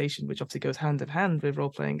improvisation, which obviously goes hand in hand with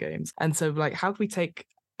role-playing games. And so, like, how can we take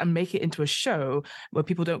and make it into a show where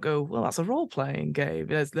people don't go, well, that's a role-playing game.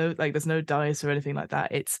 There's no dice or anything like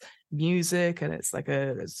that. It's music, and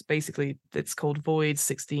it's called Void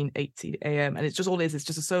 1680 AM, and it's just all it is. It's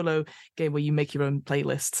just a solo game where you make your own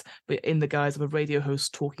playlists, but in the guise of a radio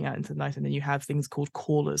host talking out into the night, and then you have things called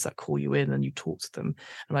callers that call you in and you talk to them.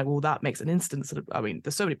 I'm like, well, that makes an instance of, I mean,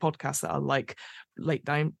 there's so many podcasts that are like late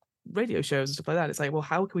night radio shows and stuff like that. It's like, well,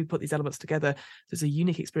 how can we put these elements together? There's a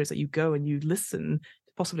unique experience that you go and you listen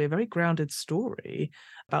to possibly a very grounded story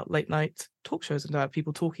about late night talk shows and about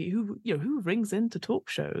people talking. Who rings into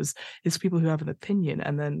talk shows is people who have an opinion,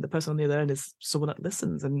 and then the person on the other end is someone that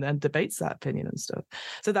listens and debates that opinion and stuff.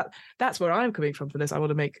 So that's where I'm coming from for this. I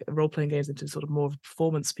want to make role-playing games into sort of more of a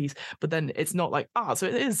performance piece, but then it's not like, so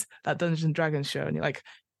it is that Dungeons and Dragons show, and you're like,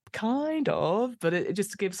 kind of, but it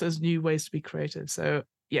just gives us new ways to be creative. So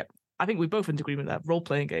yeah, I think we're both in agreement that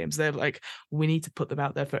role-playing games, they're like, we need to put them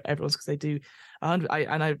out there for everyone, because they do.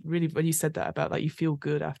 I really, when you said that about like you feel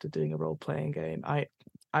good after doing a role-playing game,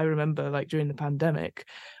 I remember like during the pandemic,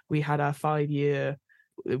 we had our 5-year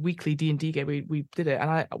weekly D&D game. We did it, and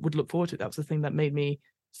I would look forward to it. That was the thing that made me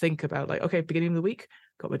think about like, okay, beginning of the week,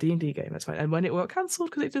 got my D&D game, that's fine. And when it got cancelled,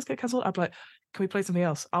 because it just get cancelled, I'd be like, can we play something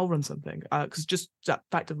else? I'll run something. Because just that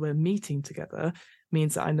fact of we're meeting together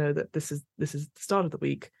means that I know that this is the start of the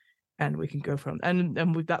week, and we can go from, and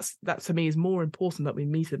that to me is more important, that we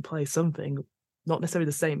meet and play something, not necessarily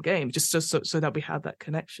the same game, just so that we had that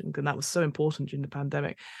connection. And that was so important during the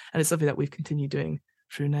pandemic, and it's something that we've continued doing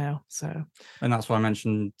through now. So, and that's why I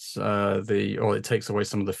mentioned it takes away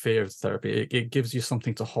some of the fear of therapy. It gives you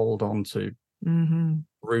something to hold on to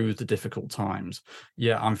through the difficult times.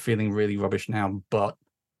 Yeah, I'm feeling really rubbish now, but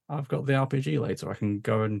I've got the RPG later. I can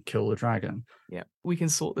go and kill the dragon. Yeah, we can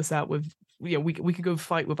sort this out with. Yeah, we can go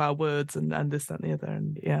fight with our words and this, that, and the other,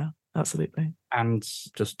 and yeah, absolutely. And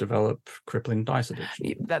just develop crippling dice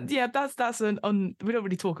addiction. That's we don't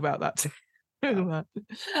really talk about that.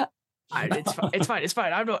 It's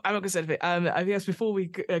fine. I'm not concerned with it. I guess before we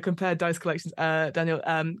compare dice collections, Daniel,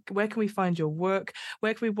 where can we find your work?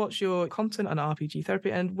 Where can we watch your content on RPG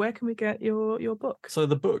Therapy? And where can we get your book? So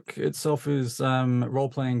the book itself is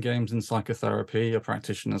Role-Playing Games in Psychotherapy, A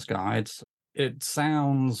Practitioner's Guide. It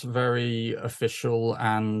sounds very official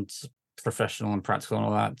and professional and practical and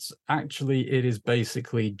all that. Actually, it is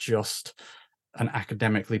basically just an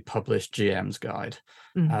academically published GM's guide.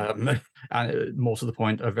 And more to the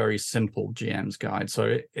point, a very simple GM's guide. So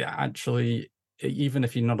it actually, even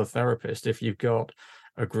if you're not a therapist, if you've got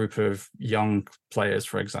a group of young players,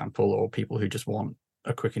 for example, or people who just want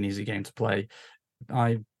a quick and easy game to play,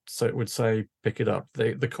 I would say pick it up.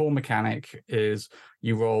 The core mechanic is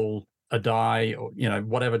you roll a die, or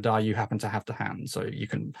whatever die you happen to have to hand. So you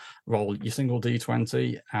can roll your single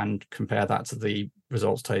D20 and compare that to the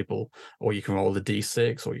results table, or you can roll the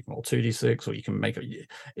D6, or you can roll 2D6, or you can make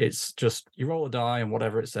it's just you roll a die and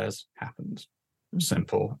whatever it says happens.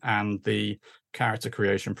 Simple. And the character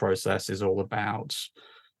creation process is all about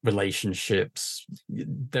relationships.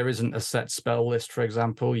 There isn't a set spell list, for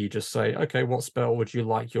example. You just say, okay, what spell would you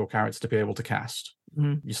like your character to be able to cast?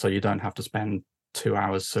 So you don't have to spend 2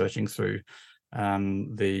 hours searching through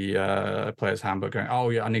the player's handbook going, oh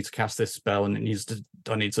yeah, I need to cast this spell and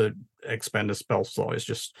I need to expend a spell slot. It's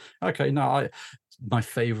just, okay, no, my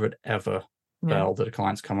favorite ever spell that a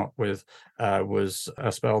client's come up with was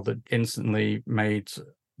a spell that instantly made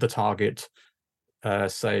the target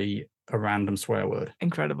say a random swear word.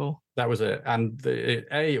 Incredible. That was it. And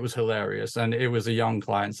it was hilarious. And it was a young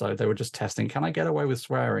client, so they were just testing, can I get away with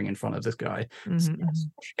swearing in front of this guy? Yes, you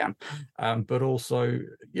can. But also,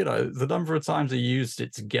 the number of times he used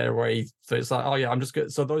it to get away. So it's like, oh yeah, I'm just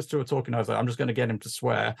good. So those two are talking. I was like, I'm just going to get him to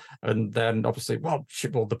swear. And then obviously,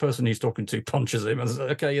 the person he's talking to punches him. And it's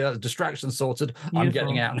like, okay, yeah, distraction sorted. Beautiful. I'm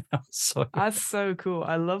getting out now. So that's so cool.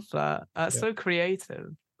 I love that. That's so creative.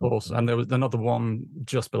 Course. And there was another one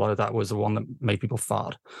just below that was the one that made people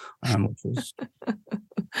fart, which was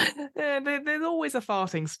there's always a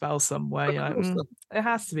farting spell somewhere. It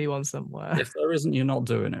has to be one somewhere. If there isn't, you're not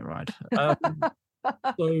doing it right.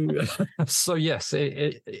 So yes,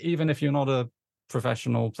 even if you're not a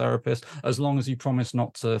professional therapist, as long as you promise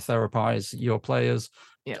not to therapize your players,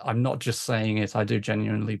 I'm not just saying it, I do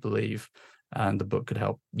genuinely believe. And the book could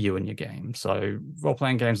help you in your game. So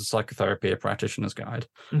Role-Playing Games and Psychotherapy, A Practitioner's Guide.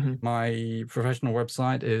 My professional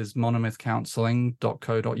website is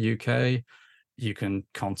monomythcounselling.co.uk. You can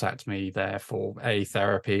contact me there for A,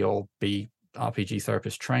 therapy, or B, RPG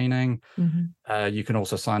therapist training. You can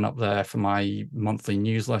also sign up there for my monthly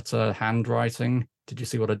newsletter, Handwriting. Did you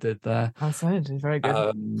see what I did there? I said, very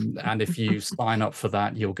good. And if you sign up for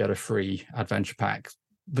that, you'll get a free adventure pack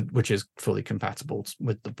which is fully compatible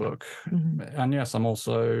with the book. And yes, I'm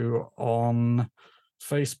also on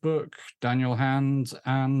Facebook, Daniel Hand,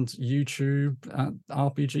 and YouTube at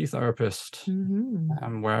RPG Therapist,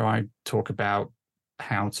 where I talk about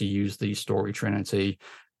how to use the story trinity,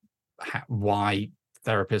 why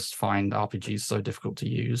therapists find RPGs so difficult to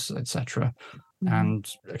use, etc. And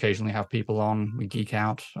occasionally have people on. We geek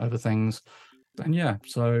out over things. And yeah,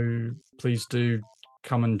 so please do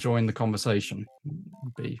come and join the conversation,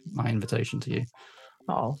 would be my invitation to you.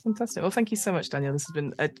 Oh, fantastic. Well, thank you so much, Daniel. It's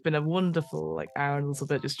been a wonderful hour and a little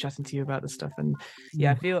bit just chatting to you about this stuff. And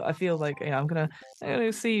I feel like I'm gonna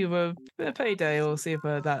see you a payday, or see if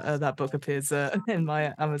that book appears in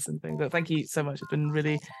my Amazon thing. But thank you so much. It's been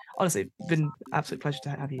really, honestly, been an absolute pleasure to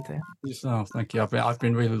have you today. Oh, thank you. I've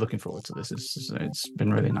been really looking forward to this. It's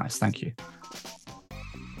been really nice. Thank you.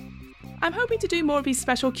 I'm hoping to do more of these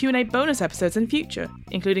special Q&A bonus episodes in future,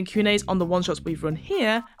 including Q&As on the one-shots we've run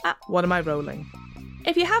here at What Am I Rolling?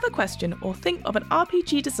 If you have a question or think of an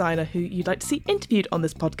RPG designer who you'd like to see interviewed on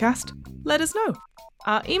this podcast, let us know.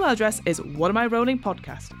 Our email address is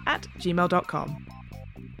whatamirollingpodcast@gmail.com.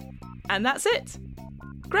 And that's it.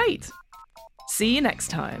 Great. See you next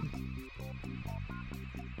time.